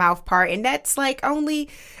for the mouth part, and that's like only,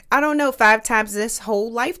 I don't know, 5 times this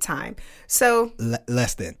whole lifetime. So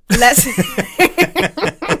Less than. less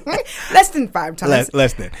less than 5 times.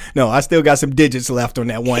 Less than. No, I still got some digits left on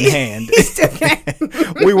that one hand. Still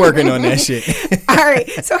can't. We working on that shit. All right.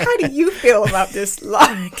 So how do you feel about this?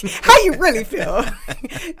 Like, how you really feel?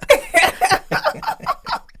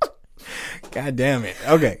 God damn it.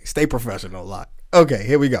 Okay, stay professional, Locke. Okay,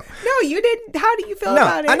 here we go. No, you didn't. How do you feel No,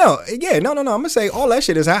 about it? I know. Yeah, no. I'm gonna say all that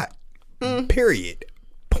shit is hot. Period.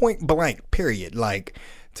 Point blank. Period. Like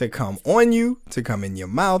to come on you, to come in your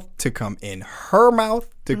mouth, to come in her mouth,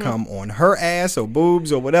 to come on her ass or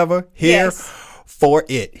boobs or whatever. Here Yes. for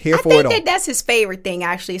it. Here I for think it all. that's his favorite thing.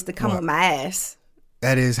 Actually, is to come on my ass.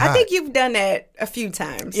 That is hot. I think you've done that a few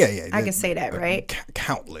times. Yeah. I can say that, right?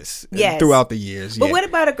 Countless. Yes. Throughout the years. But yeah. what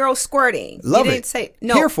about a girl squirting? Love you it. didn't say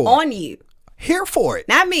no Here for it. on you, Here for it.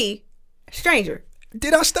 not me, stranger.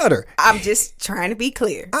 Did I stutter? I'm just trying to be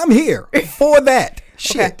clear. I'm here for that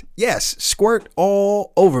shit. Okay. Yes, squirt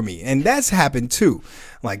all over me, and that's happened too.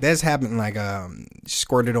 Like that's happened. Like she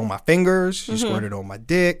squirted on my fingers, she squirted on my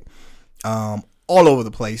dick, all over the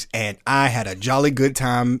place, and I had a jolly good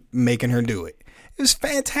time making her do it. It was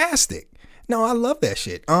fantastic. No, I love that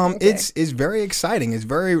shit. It's very exciting. It's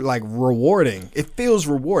very like rewarding. It feels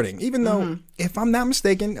rewarding, even though if I'm not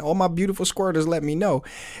mistaken, all my beautiful squirters let me know,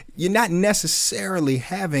 you're not necessarily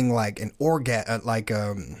having like an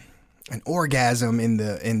orgasm in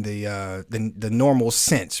the normal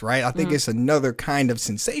sense, right? I think it's another kind of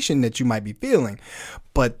sensation that you might be feeling.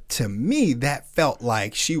 But to me, that felt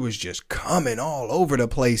like she was just coming all over the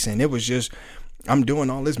place, and it was just, I'm doing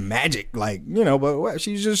all this magic, like, but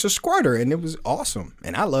she's just a squirter, and it was awesome.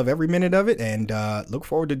 And I love every minute of it, and look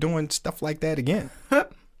forward to doing stuff like that again.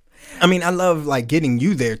 I mean, I love like getting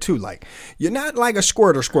you there too. Like, you're not like a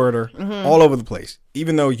squirter all over the place,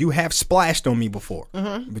 even though you have splashed on me before.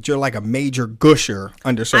 But you're like a major gusher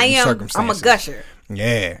under certain circumstances. I'm a gusher.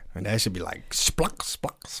 Yeah, and that should be like spluck,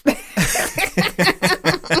 spluck,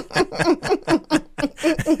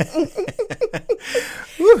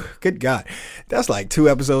 Whew, good God. That's like 2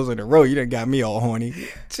 episodes in a row. You done got me all horny.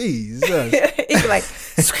 Jesus. It's like,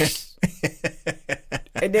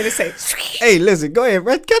 and then it say, Hey, listen, go ahead.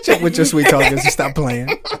 Catch up with your sweet talkers and stop playing.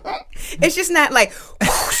 it's just not like,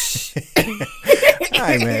 whoosh. All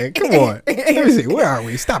right, man. Come on. Let me see. Where are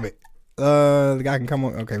we? Stop it. The guy can come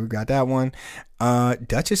on. Okay, we got that one.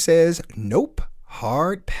 Duchess says, nope.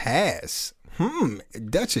 Hard pass.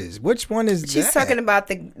 Duchess, which one is that? She's talking about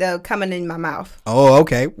the coming in my mouth. Oh,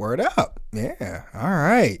 okay. Word up. Yeah. All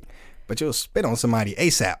right. But you'll spit on somebody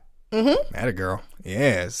ASAP. That a girl.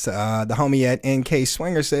 Yes. The homie at NK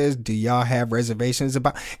Swinger says, do y'all have reservations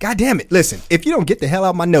about... God damn it. Listen, if you don't get the hell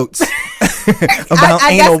out my notes about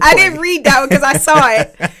anal play. I didn't read that one because I saw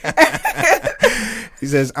it. He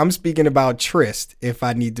says, I'm speaking about tryst, if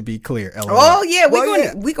I need to be clear. LOL. Oh, yeah. We're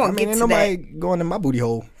going to get to nobody that. going in my booty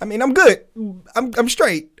hole. I mean, I'm good. I'm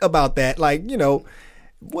straight about that. Like, you know,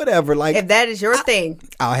 whatever. Like, if that is your thing.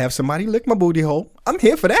 I'll have somebody lick my booty hole. I'm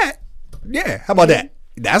here for that. Yeah. How about that?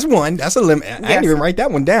 That's one. That's a limit. I didn't even write that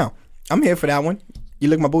one down. I'm here for that one. You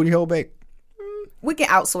lick my booty hole, babe? We can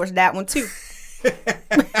outsource that one, too.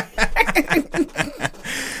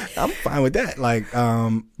 I'm fine with that. Like,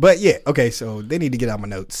 but yeah, okay. So they need to get out my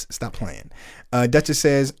notes. Stop playing. Duchess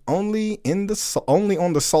says only on the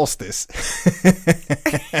solstice.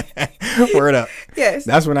 Word up. Yes,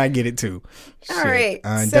 that's when I get it too. All right.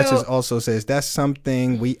 Duchess also says that's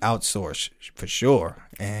something we outsource for sure.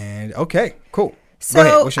 And okay, cool. So go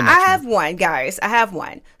ahead. What's your next I have one, guys. I have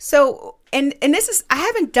one. So. And this is, I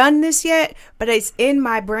haven't done this yet, but it's in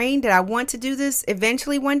my brain that I want to do this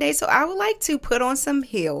eventually one day. So I would like to put on some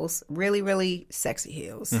heels, really, really sexy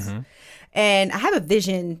heels. Mm-hmm. And I have a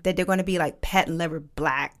vision that they're going to be like patent leather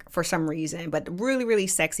black for some reason, but really, really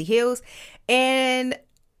sexy heels. And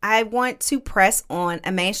I want to press on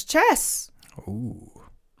a man's chest. Ooh.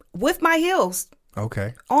 With my heels.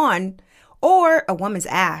 Okay. On. Or a woman's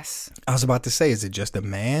ass. I was about to say, is it just a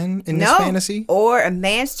man in this fantasy? Or a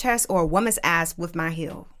man's chest or a woman's ass with my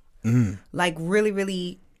heel. Like really,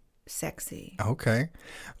 really sexy. Okay.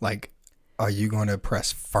 Like, are you going to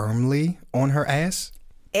press firmly on her ass?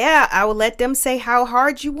 Yeah, I will let them say how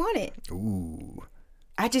hard you want it. Ooh.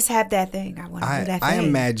 I just have that thing. I want to do that thing. I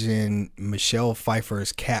imagine Michelle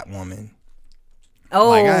Pfeiffer's Catwoman. Oh.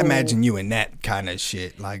 Like, I imagine you in that kind of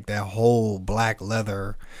shit. Like, that whole black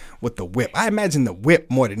leather with the whip. I imagine the whip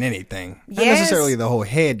more than anything. Not necessarily the whole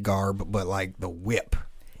head garb, but like the whip.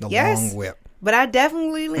 The long whip. But I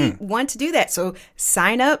definitely want to do that. So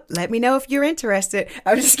sign up. Let me know if you're interested.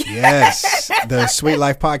 I'm just kidding. Yes. The Sweet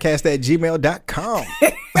Life Podcast at gmail.com.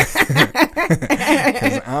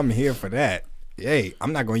 Because I'm here for that. Hey,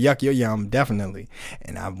 I'm not going to yuck your yum, definitely.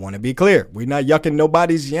 And I want to be clear. We're not yucking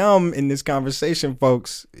nobody's yum in this conversation,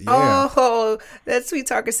 folks. Yeah. Oh, that Sweet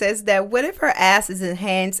Talker says that what if her ass is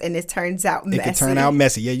enhanced and it turns out messy? It could turn out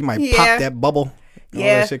messy. Yeah, you might pop that bubble. All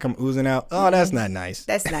that shit come oozing out. Oh, that's not nice.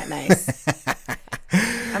 That's not nice.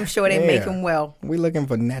 I'm sure they make them well. We looking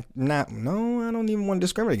for no, I don't even want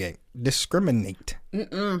to discriminate.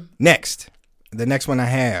 Next. The next one I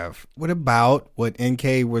have. What about what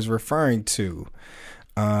NK was referring to?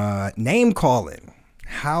 Name calling.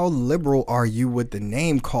 How liberal are you with the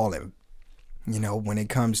name calling? You know, when it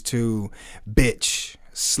comes to bitch,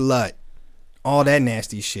 slut, all that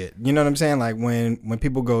nasty shit. You know what I'm saying? Like when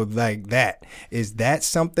people go like that, is that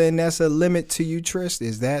something that's a limit to you, Trist?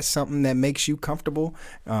 Is that something that makes you comfortable?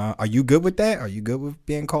 Are you good with that? Are you good with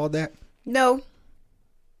being called that? No,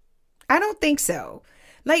 I don't think so.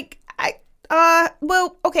 Like,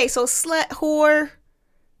 well, okay, so slut, whore,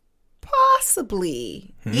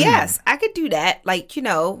 possibly. Yes, I could do that. Like, you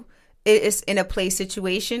know, it's in a play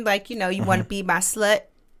situation. Like, you know, you want to be my slut?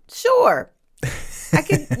 Sure. I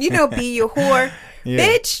could, you know, be your whore. Yeah.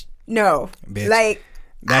 Bitch? No. Bitch. Like,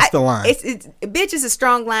 that's the line. It's bitch is a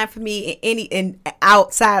strong line for me in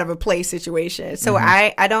outside of a play situation. So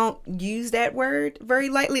I don't use that word very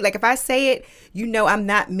lightly. Like, if I say it, you know, I'm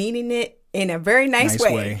not meaning it in a very nice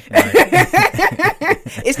way. Right.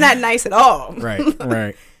 It's not nice at all. Right.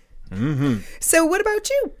 Mm-hmm. So what about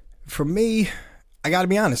you? For me, I got to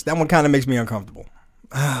be honest. That one kind of makes me uncomfortable.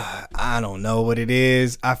 I don't know what it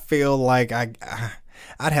is. I feel like I'd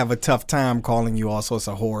have a tough time calling you all sorts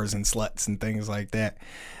of whores and sluts and things like that.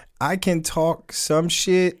 I can talk some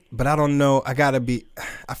shit, but I don't know. I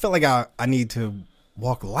feel like I need to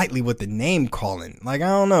walk lightly with the name calling. Like, I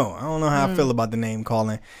don't know how I feel about the name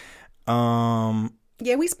calling.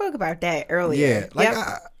 Yeah, we spoke about that earlier. Yeah, like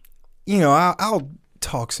I'll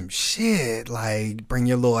talk some shit, like bring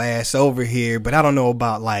your little ass over here, but I don't know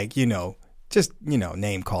about like, just,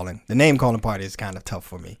 name calling. The name calling part is kind of tough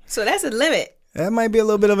for me. So that's a limit. That might be a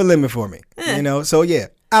little bit of a limit for me, So yeah,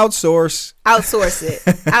 outsource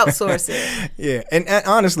it. Yeah, and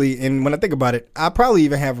honestly, and when I think about it, I probably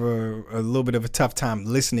even have a little bit of a tough time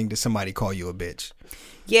listening to somebody call you a bitch.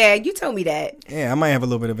 Yeah, you told me that. Yeah, I might have a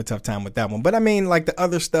little bit of a tough time with that one. But I mean, like the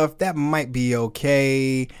other stuff, that might be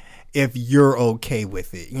okay if you're okay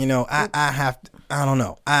with it. I don't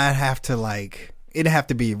know. I'd have to like It'd have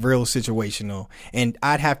to be real situational, and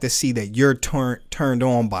I'd have to see that you're turned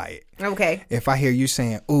on by it. Okay. If I hear you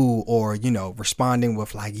saying "ooh" or responding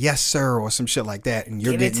with like "yes, sir" or some shit like that, and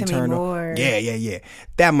you're Give it getting to me turned more. on, yeah,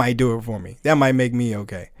 that might do it for me. That might make me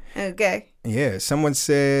okay. Okay. Yeah. Someone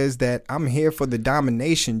says that I'm here for the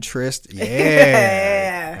domination, Trist.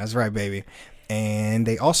 Yeah, that's right, baby. And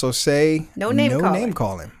they also say no name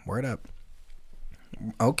calling. Word up.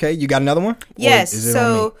 Okay, you got another one? Yes.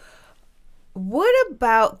 So, what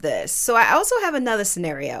about this? So, I also have another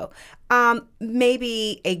scenario.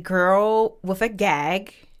 Maybe a girl with a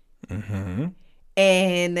gag,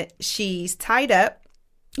 and she's tied up.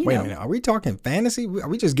 Wait a minute. Are we talking fantasy? Are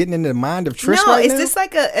we just getting into the mind of Trish no, right now? it's just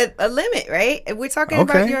like a limit, right? We're talking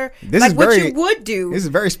about your this like is what very, you would do. This is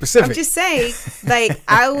very specific. I'm just saying, like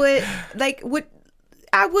I would like what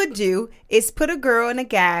I would do is put a girl in a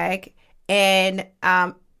gag and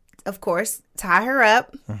of course tie her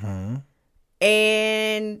up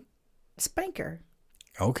and spank her.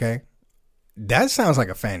 Okay. That sounds like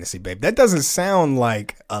a fantasy, babe. That doesn't sound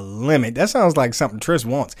like a limit. That sounds like something Trish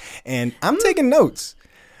wants. And I'm taking notes.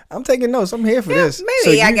 I'm here for this.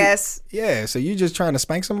 Maybe, I guess. Yeah. So you just trying to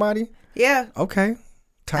spank somebody? Yeah. Okay.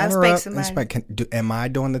 Tying her up and spank. Am I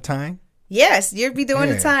doing the time? Yes, you'll be doing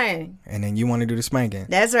the time. And then you want to do the spanking.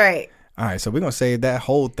 That's right. All right, so we're going to save that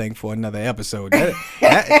whole thing for another episode.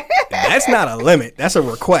 That's not a limit. That's a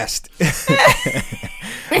request.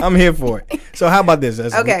 I'm here for it. So how about this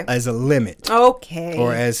as a limit? Okay.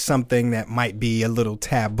 Or as something that might be a little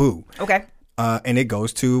taboo. Okay. And it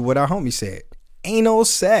goes to what our homie said. Anal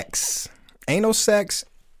sex. Anal sex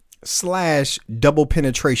 / double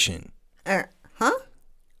penetration. Huh?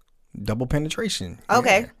 Double penetration.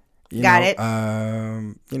 Okay. Yeah. Got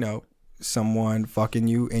it. Someone fucking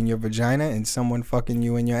you in your vagina and someone fucking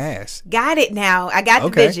you in your ass. Got it now. I got the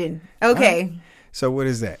vision. Okay. So what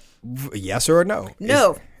is that? Yes or no?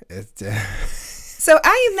 No. So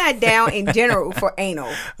I am not down in general for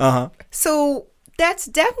anal. So that's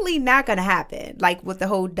definitely not going to happen, like with the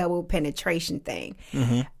whole double penetration thing.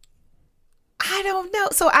 I don't know.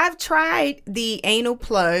 So I've tried the anal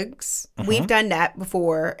plugs. We've done that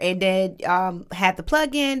before, and then had the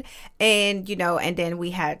plug in, and and then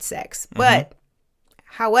we had sex. But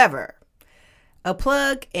however, a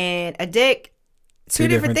plug and a dick, two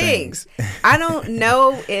different things. I don't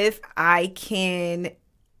know if I can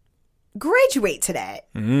graduate to that.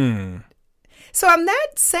 So I'm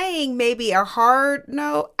not saying maybe a hard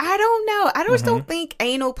no. I don't know. I just don't think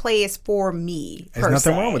anal play is for me. There's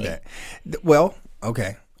nothing wrong with that. Well,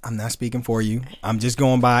 okay. I'm not speaking for you. I'm just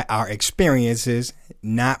going by our experiences,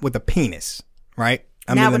 not with a penis, right?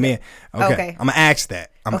 I mean, okay. I'm gonna ask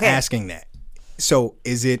that. I'm asking that. So,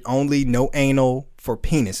 is it only no anal for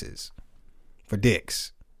penises, for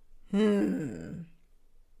dicks? I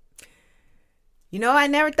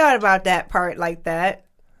never thought about that part like that.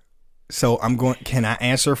 So can I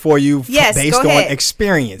answer for you based on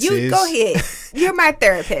experiences? You go ahead. You're my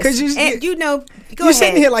therapist. Go you're ahead.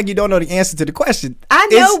 sitting here like you don't know the answer to the question. I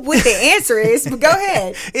know what the answer is, but go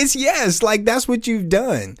ahead. It's yes. Like that's what you've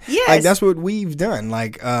done. Yes. Like that's what we've done.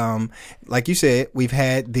 Like you said, we've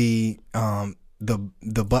had the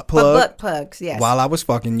butt plug. Butt plugs, yes. While I was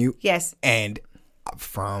fucking you. Yes. And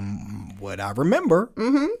from what I remember.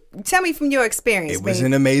 Tell me from your experience, It was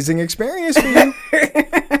an amazing experience for you.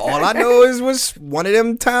 All I know was one of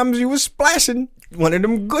them times you was splashing, one of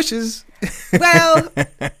them gushes. Well,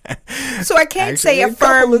 so I can't say a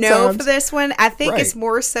firm no times. for this one. I think it's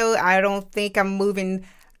more so I don't think I'm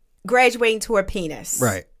graduating to a penis.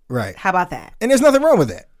 Right. How about that? And there's nothing wrong with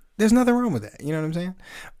that. There's nothing wrong with that. You know what I'm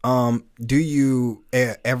saying? Do you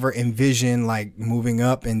ever envision like moving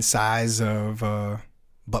up in size of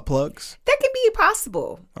butt plugs? That could be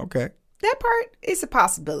possible. Okay. That part is a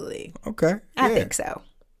possibility. Okay. I think so.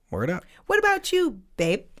 Word up. What about you,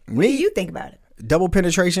 babe? What do you think about it? Double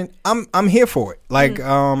penetration. I'm here for it. Like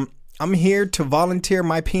I'm here to volunteer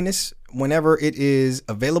my penis whenever it is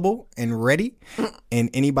available and ready, and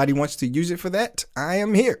anybody wants to use it for that. I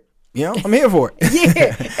am here. I'm here for it.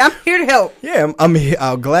 Yeah, I'm here to help. Yeah, I'm here.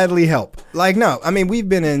 I'll gladly help. Like, no, I mean, we've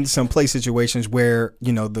been in some play situations where,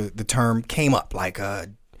 the term came up, like,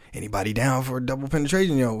 anybody down for double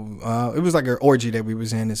penetration? It was like an orgy that we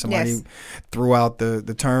was in, and somebody threw out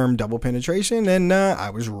the term double penetration, and I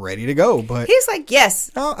was ready to go. But he's like, yes,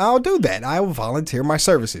 I'll do that. I will volunteer my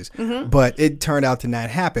services. But it turned out to not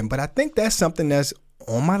happen. But I think that's something that's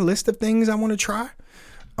on my list of things I want to try.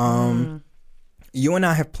 You and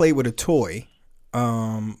I have played with a toy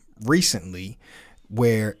recently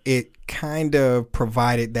where it kind of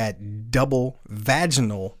provided that double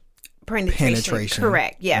vaginal penetration.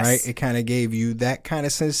 Correct. Yes. Right. It kind of gave you that kind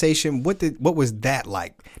of sensation. What was that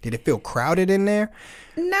like? Did it feel crowded in there?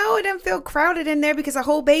 No, it didn't feel crowded in there because a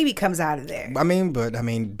whole baby comes out of there. I mean,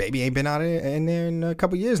 baby ain't been out in there in a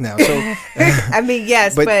couple years now. So I mean,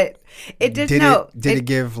 yes, but it did it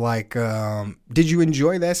give like did you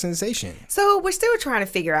enjoy that sensation? So we're still trying to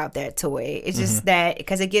figure out that toy. It's just that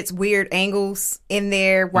because it gets weird angles in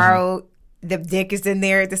there while the dick is in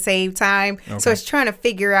there at the same time. Okay. So it's trying to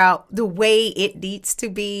figure out the way it needs to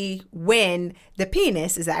be when the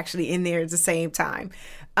penis is actually in there at the same time.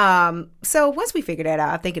 So once we figure that out,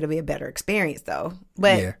 I think it'll be a better experience though.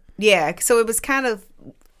 But yeah, so it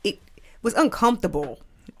was uncomfortable.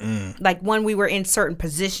 Like when we were in certain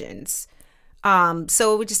positions.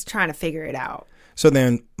 So we're just trying to figure it out. So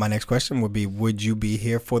then my next question would be, would you be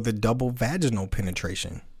here for the double vaginal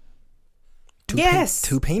penetration? Yes.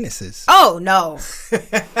 Two penises. Oh, no.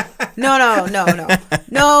 No.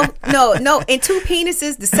 And two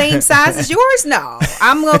penises the same size as yours? No.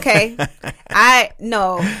 I'm okay. I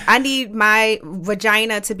need my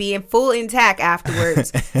vagina to be in full intact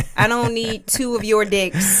afterwards. I don't need two of your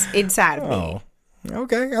dicks inside of me.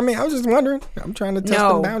 Okay. I mean, I was just wondering. I'm trying to test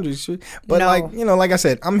the boundaries. But like I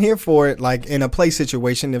said, I'm here for it. Like in a play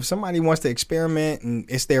situation, if somebody wants to experiment and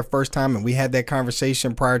it's their first time and we had that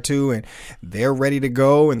conversation prior to and they're ready to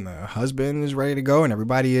go and the husband is ready to go and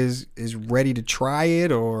everybody is ready to try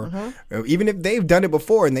it or even if they've done it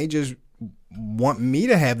before and they just want me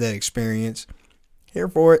to have that experience, here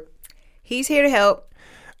for it. He's here to help.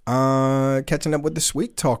 Catching up with the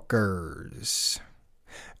Sweet Talkers.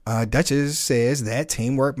 Duchess says that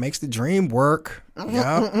teamwork makes the dream work.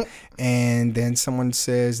 Yep. And then someone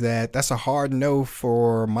says that's a hard no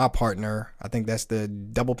for my partner. I think that's the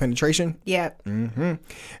double penetration. Yep.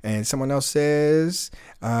 And someone else says,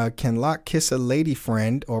 can Locke kiss a lady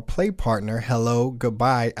friend or play partner hello,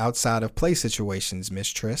 goodbye outside of play situations, Miss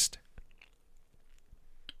Trist?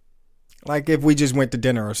 Like if we just went to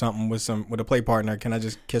dinner or something with a play partner, can I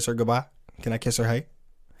just kiss her goodbye? Can I kiss her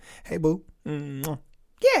hey boo?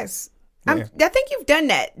 Yes. I think you've done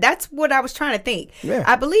that. That's what I was trying to think. Yeah.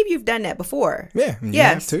 I believe you've done that before. Yeah.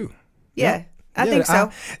 Yes. Too. Yeah. I think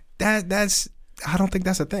so. I don't think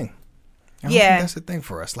that's a thing. I don't think that's a thing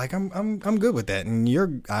for us. Like I'm good with that. And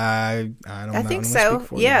I don't know. I think so.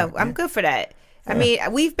 Yeah, I'm good for that. I mean,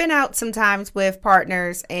 we've been out sometimes with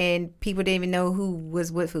partners and people didn't even know who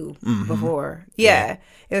was with who before. Yeah.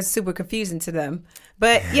 It was super confusing to them.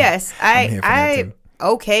 But yes,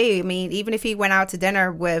 okay. I mean, even if he went out to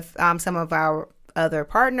dinner with some of our other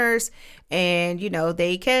partners and,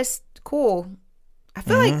 they kissed, cool. I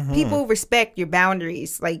feel like people respect your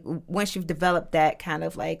boundaries, like once you've developed that kind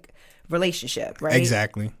of like relationship, right?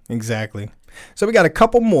 Exactly. So we got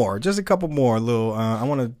just a couple more little, I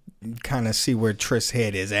want to kind of see where Trist's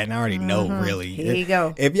head is at, and I already know really. Here you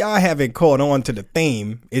go. If y'all haven't caught on to the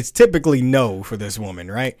theme, it's typically no for this woman,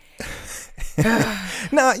 right?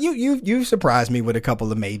 No, you surprised me with a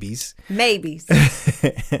couple of maybes.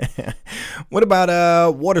 What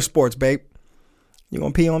about water sports, babe? You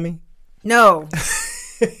gonna pee on me? No.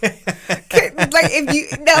 If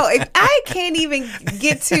I can't even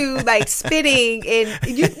get to like spitting and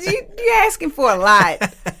you're asking for a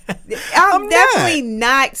lot. I'm definitely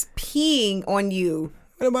not peeing on you.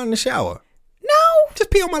 What about in the shower? No.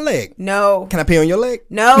 Just pee on my leg. No. Can I pee on your leg?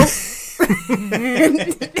 No.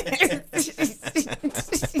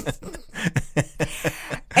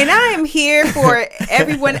 And I am here for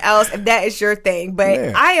everyone else if that is your thing, but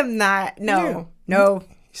I am not. No. You're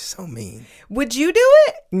so mean. Would you do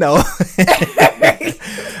it? No.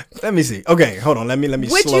 Let me see. Okay, hold on. Let me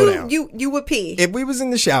slow down. You would pee if we was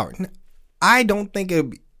in the shower. I don't think it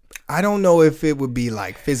would be, I don't know if it would be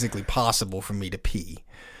like physically possible for me to pee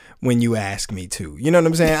when you ask me to. You know what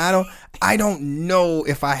I'm saying? I don't know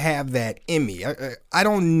if I have that in me. I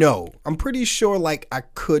don't know. I'm pretty sure like I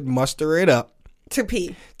could muster it up to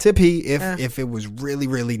pee if it was really,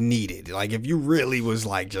 really needed. Like if you really was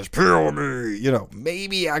like just pee on me,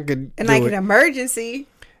 maybe I could do like it. An emergency.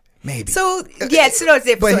 Maybe. So it's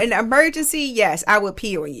different. So in an emergency, yes, I would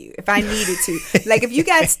pee on you if I needed to. Like if you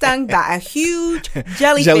got stung by a huge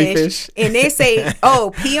jellyfish and they say,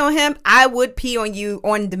 "Oh, pee on him," I would pee on you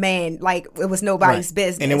on demand, like it was nobody's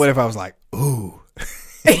business. And then what if I was like, "Ooh"?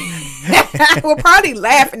 I will probably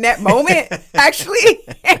laugh in that moment, actually.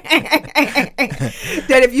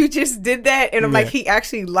 That if you just did that and I'm like, he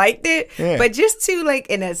actually liked it. Yeah. But just to like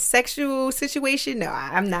in a sexual situation, no,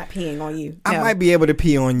 I'm not peeing on you. No. I might be able to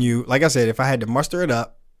pee on you. Like I said, if I had to muster it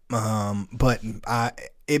up, but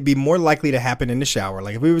it'd be more likely to happen in the shower.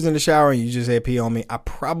 Like if we was in the shower and you just said pee on me, I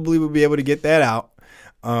probably would be able to get that out.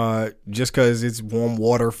 just because it's warm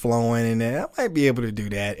water flowing and I might be able to do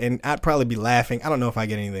that. And I'd probably be laughing. I don't know if I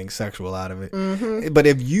get anything sexual out of it. But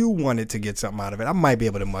if you wanted to get something out of it, I might be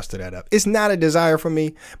able to muster that up. It's not a desire for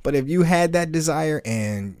me, but if you had that desire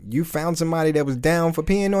and you found somebody that was down for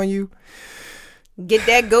peeing on you, get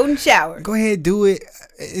that golden shower. Go ahead, do it,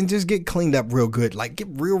 and just get cleaned up real good. Like, get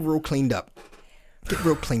real cleaned up. Get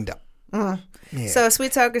real cleaned up. Yeah. So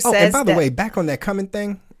Sweet Talker says, and by the way, back on that coming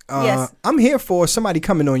thing, yes. I'm here for somebody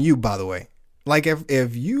coming on you, by the way. Like,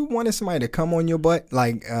 if you wanted somebody to come on your butt,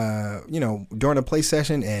 like, during a play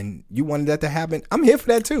session and you wanted that to happen, I'm here for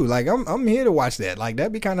that too. Like, I'm here to watch that. Like,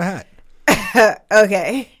 that'd be kind of hot.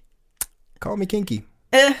 Okay. Call me kinky.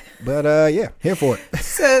 But yeah, here for it.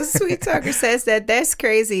 So Sweet Talker says that's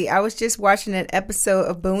crazy. I was just watching an episode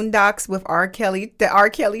of Boondocks with R. Kelly, the R.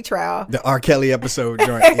 Kelly trial. The R. Kelly episode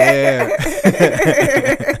joint. Yeah.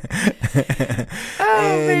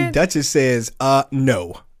 And man. Duchess says,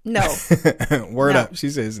 no. No. Word up. She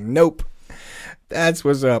says, nope. That's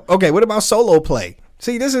what's up. Okay, what about solo play?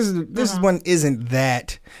 See, this one isn't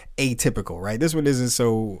that atypical, right? This one isn't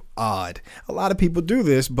so odd. A lot of people do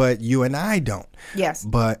this, but you and I don't. Yes.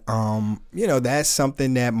 But that's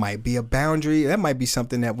something that might be a boundary. That might be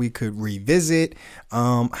something that we could revisit.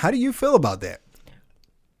 How do you feel about that?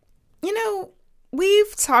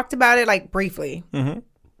 We've talked about it like briefly. Mm-hmm.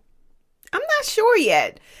 I'm not sure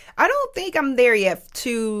yet. I don't think I'm there yet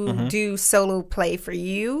to do solo play for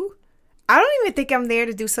you. I don't even think I'm there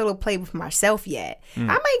to do solo play with myself yet. I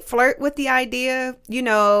might flirt with the idea,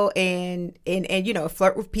 and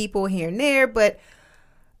flirt with people here and there, but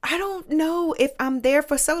I don't know if I'm there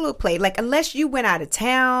for solo play. Like, unless you went out of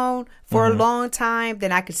town for a long time,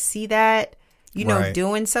 then I could see that, right.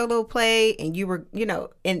 doing solo play and you were,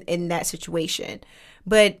 in that situation.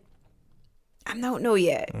 But I don't know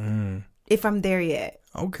yet if I'm there yet.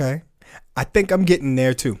 Okay. I think I'm getting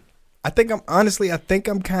there too. I think I'm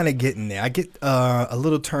kind of getting there. I get a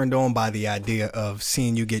little turned on by the idea of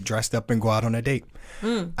seeing you get dressed up and go out on a date.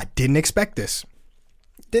 I didn't expect this.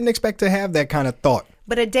 Didn't expect to have that kind of thought.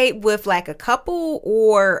 But a date with like a couple,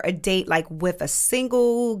 or a date like with a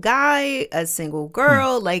single guy, a single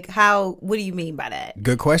girl? Like, what do you mean by that?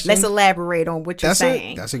 Good question. Let's elaborate on what you're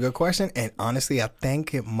saying. That's a good question. And honestly, I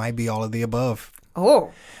think it might be all of the above.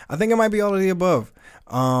 Oh. I think it might be all of the above.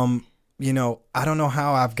 I don't know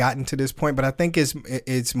how I've gotten to this point, but I think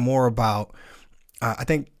it's more about, I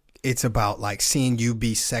think it's about like seeing you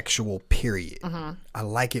be sexual, period. I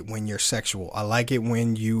like it when you're sexual. I like it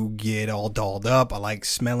when you get all dolled up. I like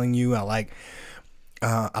smelling you. I like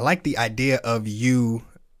the idea of you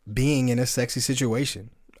being in a sexy situation.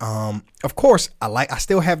 Of course, I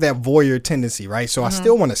still have that voyeur tendency, right? So I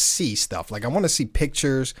still want to see stuff. Like, I want to see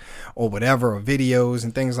pictures or whatever, or videos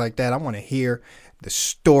and things like that. I want to hear the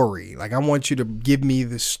story. Like, I want you to give me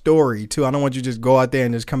the story too. I don't want you to just go out there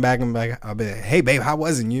and just come back and I'll be like, hey babe, how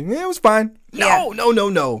was it? Yeah, it was fine. Yeah.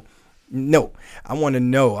 No. I want to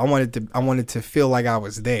know. I wanted to feel like I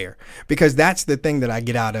was there, because that's the thing that I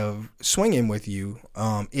get out of swinging with you,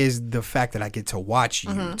 is the fact that I get to watch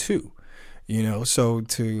you too. So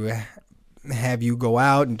to have you go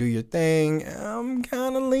out and do your thing, I'm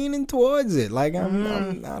kind of leaning towards it. Like, I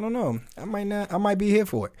don't know. I might be here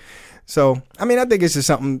for it. So, I think it's just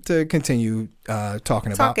something to continue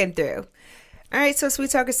talking about. Talking through. All right. So Sweet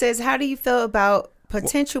Talker says, how do you feel about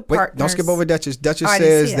potential partners? Don't skip over Duchess. Duchess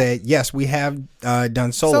says that, yes, we have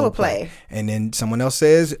done solo play. And then someone else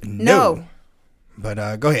says no.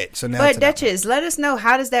 But go ahead. So now, but Duchess, let us know,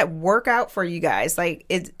 how does that work out for you guys?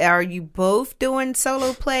 Like, are you both doing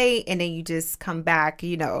solo play and then you just come back,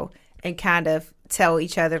 and kind of tell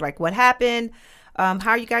each other like what happened? How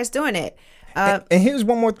are you guys doing it? And here's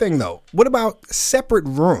one more thing though. What about separate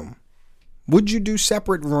room? Would you do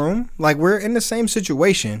separate room? Like, we're in the same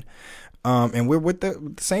situation, and we're with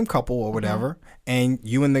the same couple or whatever, and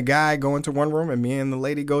you and the guy go into one room and me and the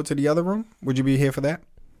lady go to the other room. Would you be here for that?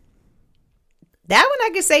 That one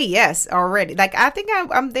I can say yes already. Like, I think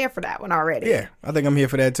I'm there for that one already. Yeah, I think I'm here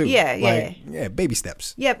for that too. Yeah. Yeah, baby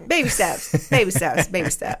steps. Yeah, baby steps. Baby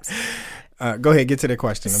steps. Go ahead, get to the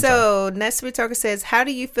question. So, next Sweet Talker says, how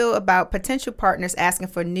do you feel about potential partners asking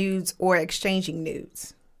for nudes or exchanging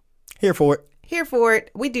nudes? Here for it. Here for it.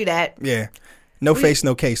 We do that. Yeah. No face,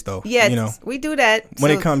 no case, though. Yeah, we do that. When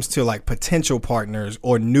it comes to like potential partners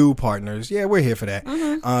or new partners, yeah, we're here for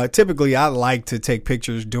that. Typically, I like to take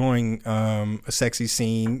pictures during a sexy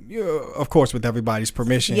scene, of course, with everybody's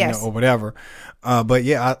permission or whatever. But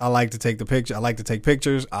yeah, I like to take the picture. I like to take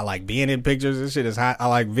pictures. I like being in pictures. This shit is hot. I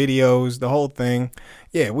like videos, the whole thing.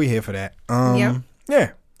 Yeah, we're here for that. Yeah.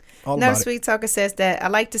 Now, Sweet Talker says that I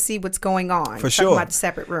like to see what's going on. For sure. About the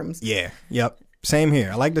separate rooms. Yeah. Yep. Same here.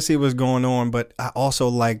 I like to see what's going on, but I also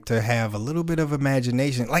like to have a little bit of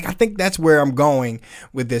imagination. Like, I think that's where I'm going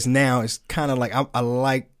with this now. It's kind of like I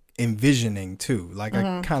like envisioning too. Like,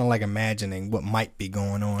 I kind of like imagining what might be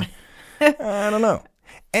going on. I don't know.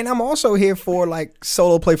 And I'm also here for like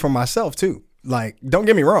solo play for myself too. Like, don't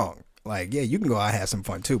get me wrong. Like, yeah, you can go out and have some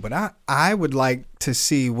fun too. But I would like to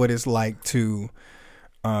see what it's like to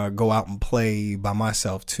go out and play by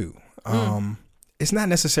myself too. It's not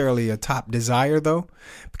necessarily a top desire though,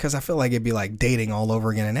 because I feel like it'd be like dating all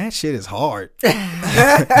over again, and that shit is hard.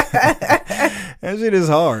 That shit is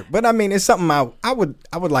hard. But I mean, it's something I would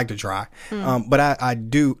like to try. But I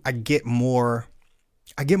get more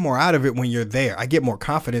out of it when you're there. I get more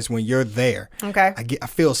confidence when you're there. Okay. I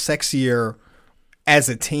feel sexier as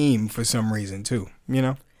a team for some reason too. You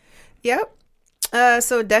know. Yep.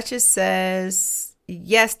 So Duchess says,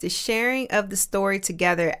 yes, the sharing of the story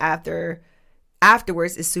together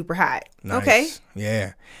afterwards is super hot. Nice. Okay.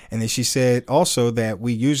 Yeah. And then she said also that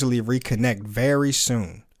we usually reconnect very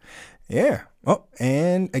soon. Yeah. Oh,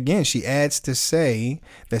 and again, she adds to say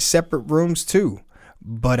that separate rooms too.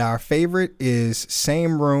 But our favorite is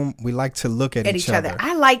same room. We like to look at each other.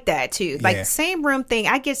 I like that too. Like Yeah. same room thing.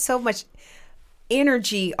 I get so much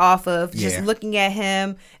energy off of just looking at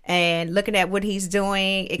him and looking at what he's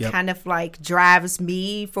doing. It kind of like drives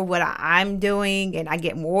me for what I'm doing, and I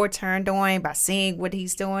get more turned on by seeing what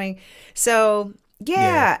he's doing. So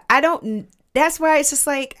that's why it's just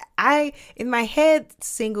like in my head,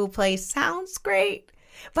 single play sounds great,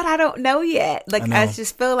 but I don't know yet. Like I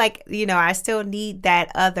just feel like, I still need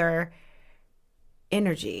that other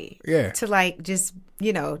energy to like just,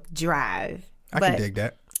 drive. I can dig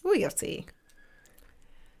that. We'll see.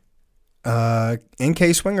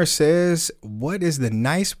 NK Swinger says, what is the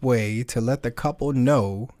nice way to let the couple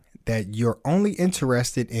know that you're only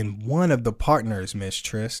interested in one of the partners, Miss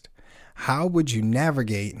Trist? How would you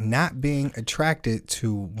navigate not being attracted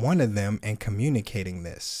to one of them and communicating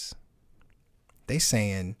this? They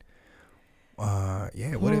saying,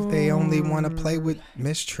 what if they only want to play with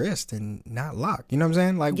Miss Trist and not Locke? You know what I'm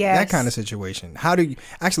saying? Like that kind of situation. How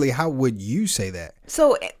would you say that?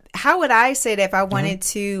 So how would I say that if I wanted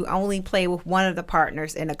to only play with one of the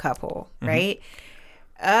partners in a couple, right?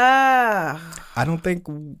 I don't think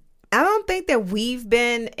that we've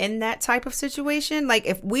been in that type of situation. Like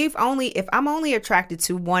if I'm only attracted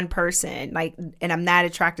to one person, like, and I'm not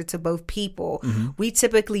attracted to both people, we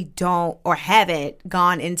typically don't or haven't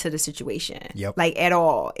gone into the situation like at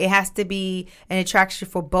all. It has to be an attraction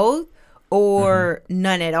for both or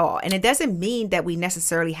none at all. And it doesn't mean that we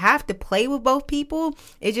necessarily have to play with both people.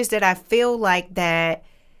 It's just that I feel like that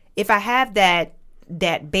if I have that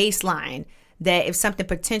baseline, that if something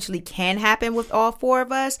potentially can happen with all four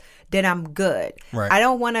of us, then I'm good. Right. I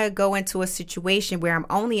don't want to go into a situation where I'm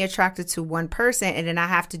only attracted to one person and then I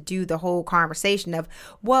have to do the whole conversation of,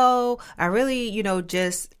 well, I really,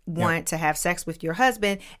 just want to have sex with your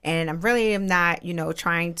husband, and I'm really not,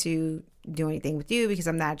 trying to do anything with you because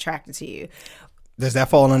I'm not attracted to you. Does that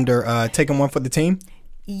fall under taking one for the team?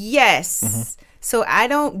 Yes. So I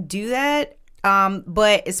don't do that.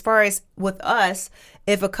 But as far as with us,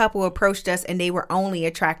 if a couple approached us and they were only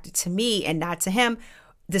attracted to me and not to him,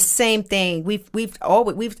 the same thing.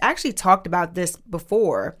 We've actually talked about this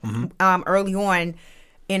before, early on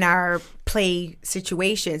in our play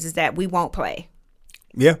situations, is that we won't play.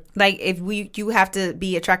 Yeah. Like if you have to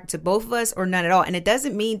be attracted to both of us or none at all. And it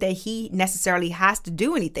doesn't mean that he necessarily has to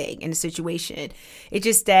do anything in the situation. It's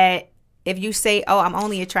just that if you say, oh, I'm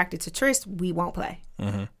only attracted to Trist, we won't play.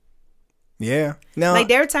 Yeah. No. Like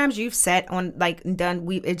there are times you've sat on like done.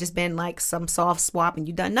 It just been like some soft swap and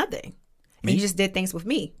you done nothing. And you just did things with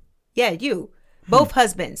me. Yeah, you. Both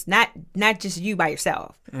husbands, not just you by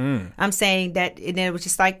yourself. I'm saying that and it was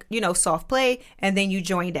just like soft play, and then you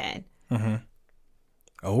joined in.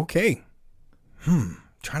 Okay.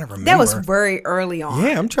 Trying to remember. That was very early on.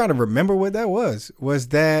 Yeah, I'm trying to remember what that was. Was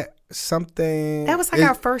that something? That was like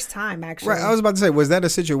our first time, actually. Right. I was about to say, was that a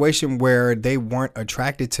situation where they weren't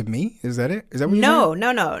attracted to me? Is that it? Is that what you No.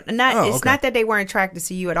 It's not that they weren't attracted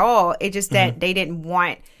to you at all. It's just that they didn't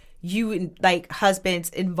want you like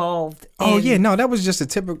husbands involved. No, that was just a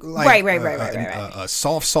typical like right. A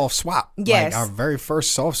soft swap. Yes, like our very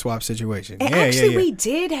first soft swap situation. And actually, we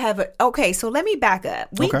did have so let me back up.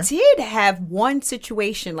 We did have one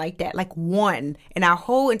situation like that, like one in our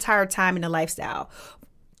whole entire time in the lifestyle.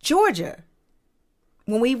 Georgia.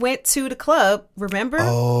 When we went to the club, remember?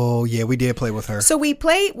 Oh, yeah, we did play with her. So we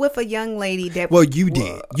played with a young lady that... Well, you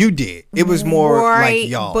did. It was more like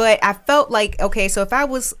y'all. But I felt like, okay, so if I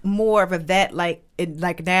was more of a vet like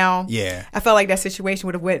now, I felt like that situation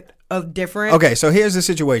would have went of different. Okay, so here's the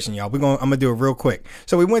situation, y'all. I'm gonna do it real quick.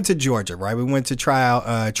 So we went to Georgia, right? We went to try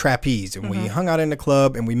out trapeze, and we hung out in the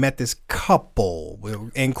club, and we met this couple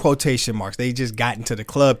in quotation marks. They just got into the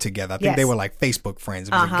club together. I think they were like Facebook friends.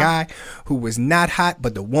 It was a guy who was not hot,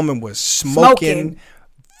 but the woman was smoking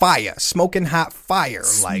fire, smoking hot fire.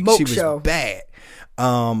 Like she was bad.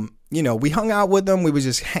 You know, we hung out with them. We was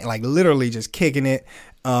just like literally just kicking it.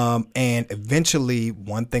 And eventually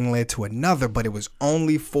one thing led to another, but it was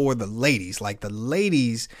only for the ladies. Like the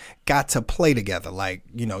ladies got to play together. Like,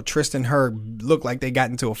 you know, Tristan Herb looked like they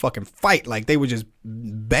got into a fucking fight. Like they were just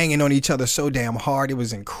banging on each other so damn hard. It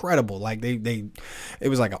was incredible. Like it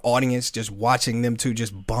was like an audience just watching them two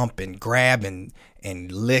just bump and grab and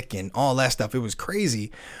lick and all that stuff. It was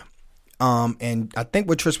crazy. And I think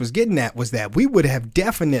what Trish was getting at was that we would have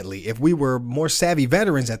definitely, if we were more savvy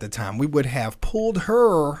veterans at the time, we would have pulled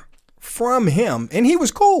her from him, and he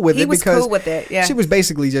was cool with it because she was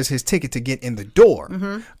basically just his ticket to get in the door.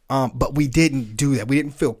 But we didn't do that. We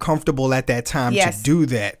didn't feel comfortable at that time to do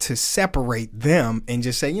that, to separate them and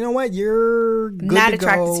just say, you know what, you're good not to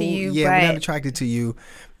attracted go. to you. Yeah, we're not attracted to you.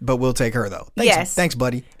 But we'll take her though. Thanks,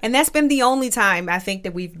 buddy. And that's been the only time I think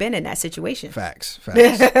that we've been in that situation. Facts.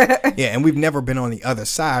 Yeah, and we've never been on the other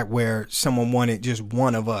side where someone wanted just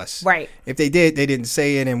one of us. Right. If they did, they didn't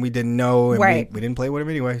say it, and we didn't know, and we didn't play with them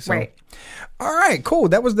anyway. So. Right. All right, cool.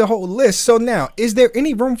 That was the whole list. So now, is there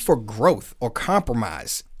any room for growth or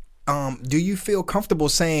compromise? Do you feel comfortable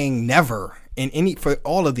saying never for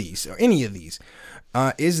all of these or any of these?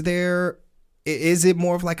 Is it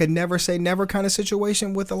more of like a never say never kind of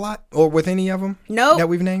situation with a lot or with any of them? No, that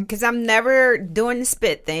we've named? Because I'm never doing the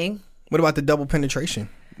spit thing. What about the double penetration?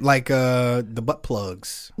 Like the butt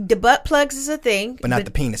plugs? The butt plugs is a thing. But not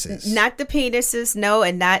the penises? Not the penises, no.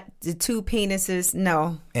 And not the two penises,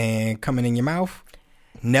 no. And coming in your mouth?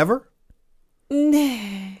 Never?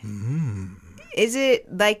 Is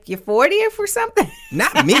it like your 40th or something?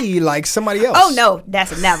 Not me, like somebody else. Oh, no,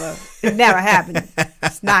 that's a never. It's never happening.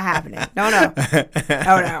 It's not happening. No.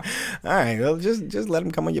 Oh, no. All right, well, just let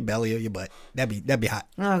them come on your belly or your butt. That'd be hot.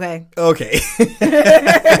 Okay.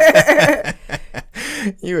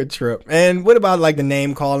 You a trip. And what about like the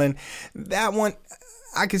name calling? That one,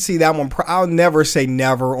 I can see that one. I'll never say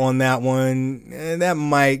never on that one. That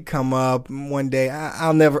might come up one day.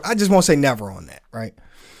 I just won't say never on that, right?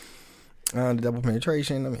 The double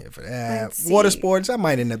penetration, I'm here for that. Water sports, I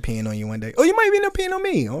might end up peeing on you one day. Oh, you might end up peeing on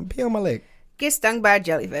me. I'll pee on my leg. Get stung by a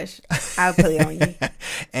jellyfish. I'll pee on you.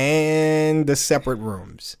 And the separate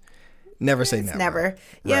rooms. Never say never. Never.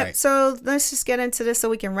 Yep. Right. So let's just get into this so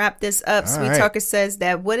we can wrap this up. All Sweet Talker says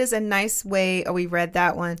that what is a nice way, we read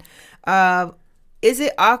that one. Is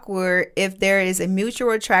it awkward if there is a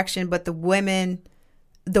mutual attraction but the woman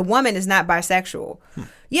is not bisexual?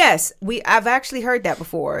 Yes, I've actually heard that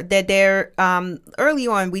before. That there, early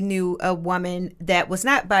on, we knew a woman that was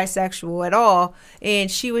not bisexual at all, and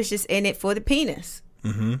she was just in it for the penis.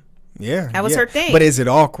 Mm-hmm. Yeah, that was her thing. But is it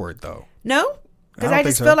awkward though? No, because I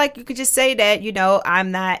just feel like you could just say that,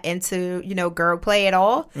 I'm not into, girl play at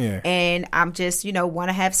all, and I'm just, want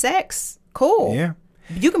to have sex. Cool. Yeah,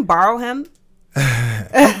 you can borrow him.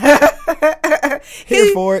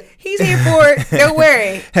 Here for it. He's here for it. Don't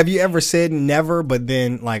worry. Have you ever said never, but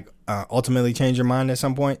then ultimately change your mind at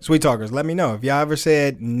some point? Sweet Talkers, let me know if y'all ever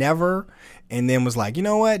said never and then was like, you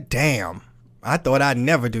know what? Damn, I thought I'd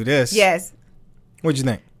never do this. Yes. What'd you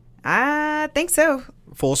think? I think so.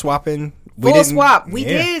 Full swapping. Full swap. We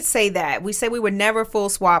did say that. We said we would never full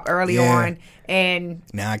swap early on, and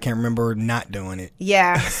now I can't remember not doing it.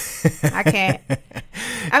 Yeah, I can't.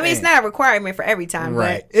 I mean, it's not a requirement for every time,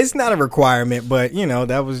 right? But it's not a requirement, but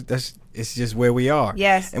it's just where we are.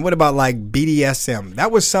 Yes. And what about like BDSM?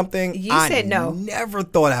 That was something said no. Never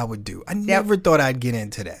thought I would do. I never thought I'd get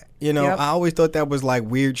into that. I always thought that was like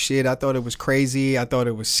weird shit. I thought it was crazy. I thought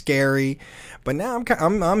it was scary. But now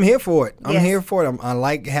I'm here for it. I'm here for it. I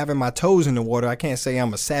like having my toes in the water. I can't say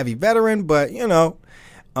I'm a savvy veteran, but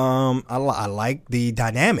I like the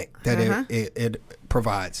dynamic that it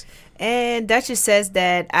provides. And Duchess says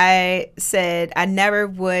that I said I never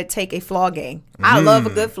would take a flogging. I love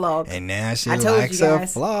a good flog. And now she likes a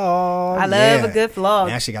flog. I love a good flog.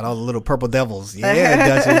 Now she got all the little purple devils. Yeah,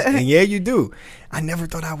 Duchess. And yeah, you do. I never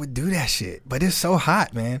thought I would do that shit. But it's so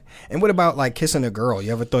hot, man. And what about like kissing a girl?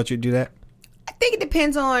 You ever thought you'd do that? I think it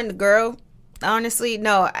depends on the girl. Honestly,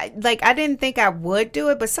 no. I didn't think I would do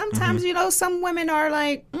it. But sometimes, some women are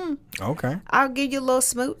like, okay, I'll give you a little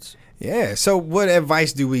smooch. Yeah. So what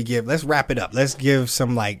advice do we give? Let's wrap it up. Let's give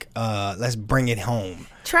some let's bring it home.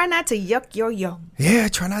 Try not to yuck your yum. Yeah,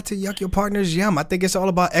 try not to yuck your partner's yum. I think it's all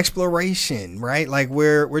about exploration, right? Like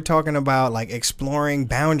we're talking about like exploring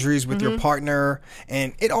boundaries with your partner,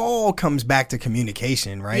 and it all comes back to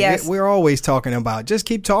communication, right? Yes. We're always talking about just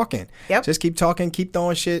keep talking. Yep. Just keep talking, keep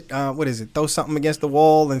throwing shit. What is it? Throw something against the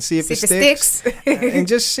wall and see if it sticks. And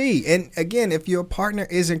just see. And again, if your partner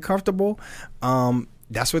isn't comfortable,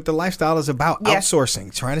 that's what the lifestyle is about. Yes.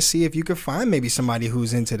 Outsourcing, trying to see if you could find maybe somebody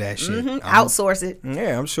who's into that shit. Outsource it.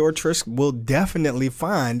 Yeah, I'm sure Trish will definitely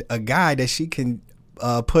find a guy that she can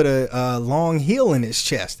put a long heel in his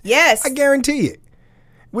chest. Yes. I guarantee it.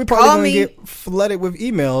 We're probably Call going to me. get flooded with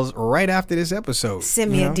emails right after this episode.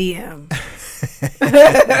 Send me a DM.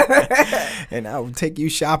 And I'll take you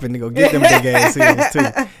shopping to go get them big ass heels too.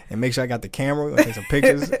 And make sure I got the camera. We'll take some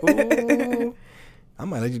pictures. Ooh. I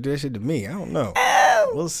might let you do that shit to me. I don't know.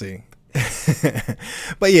 We'll see.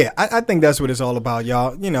 But yeah, I think that's what it's all about,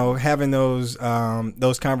 y'all. You know, having those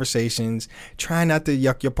conversations, trying not to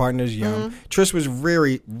yuck your partner's yum. Trish was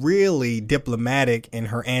really diplomatic in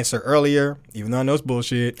her answer earlier, even though I know it's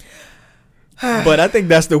bullshit. But I think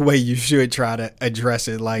that's the way you should try to address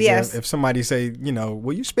it. Like, yes. if somebody say, you know,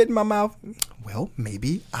 will you spit in my mouth? Well,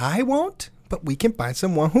 maybe I won't, but we can find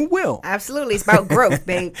someone who will. Absolutely. It's about growth,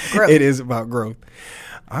 babe. Growth. It is about growth.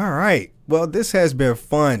 All right. Well, this has been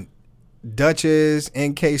fun. Duchess,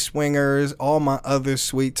 NK Swingers, all my other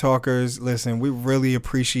sweet talkers. Listen, we really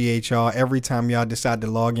appreciate y'all every time y'all decide to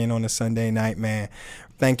log in on a Sunday night, man.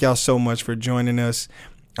 Thank y'all so much for joining us.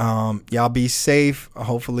 Y'all be safe.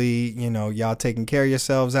 Hopefully, you know, y'all taking care of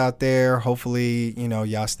yourselves out there. Hopefully, you know,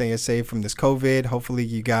 y'all staying safe from this COVID. Hopefully,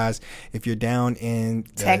 you guys, if you're down in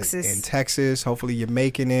Texas, hopefully you're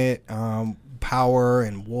making it. Power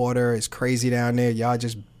and water is crazy down there. Y'all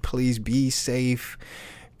just please be safe.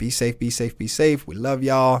 Be safe, be safe, be safe. We love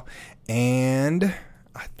y'all. And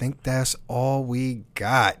I think that's all we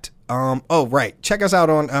got. Oh, right. Check us out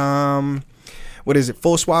on what is it?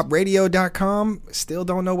 FullSwapRadio.com. Still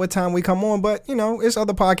don't know what time we come on, but you know, it's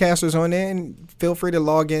other podcasters on there, and feel free to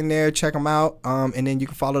log in there, check them out. And then you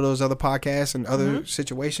can follow those other podcasts and other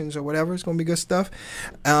situations or whatever. It's going to be good stuff.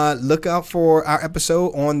 Look out for our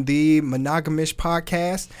episode on the Monogamish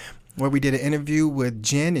podcast, where we did an interview with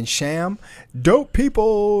Jen and Sham. Dope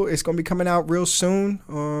people. It's going to be coming out real soon.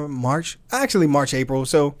 March, April.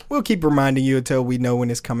 So we'll keep reminding you until we know when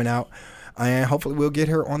it's coming out. And hopefully we'll get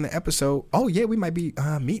her on the episode. Oh, yeah, we might be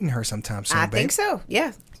meeting her sometime soon, I think so,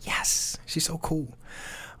 yeah. Yes, she's so cool.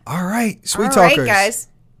 All right, sweet all talkers. right, guys.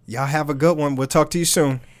 Y'all have a good one. We'll talk to you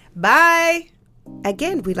soon. Bye.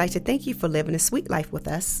 Again, we'd like to thank you for living a sweet life with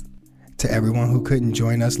us. To everyone who couldn't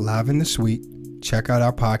join us live in the suite, check out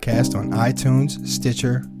our podcast on iTunes,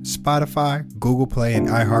 Stitcher, Spotify, Google Play, and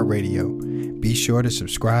iHeartRadio. Be sure to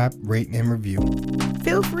subscribe, rate, and review.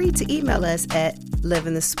 Feel free to email us at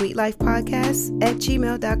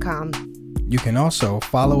livingthesweetlifepodcast@gmail.com. You can also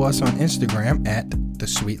follow us on Instagram at The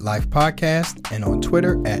Sweet Life Podcast and on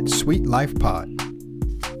Twitter at Sweet Life Pod.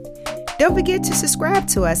 Don't forget to subscribe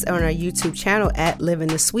to us on our YouTube channel at Living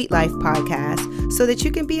the Sweet Life Podcast so that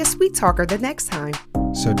you can be a sweet talker the next time.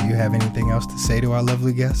 So do you have anything else to say to our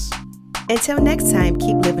lovely guests? Until next time,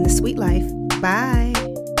 keep living the sweet life. Bye.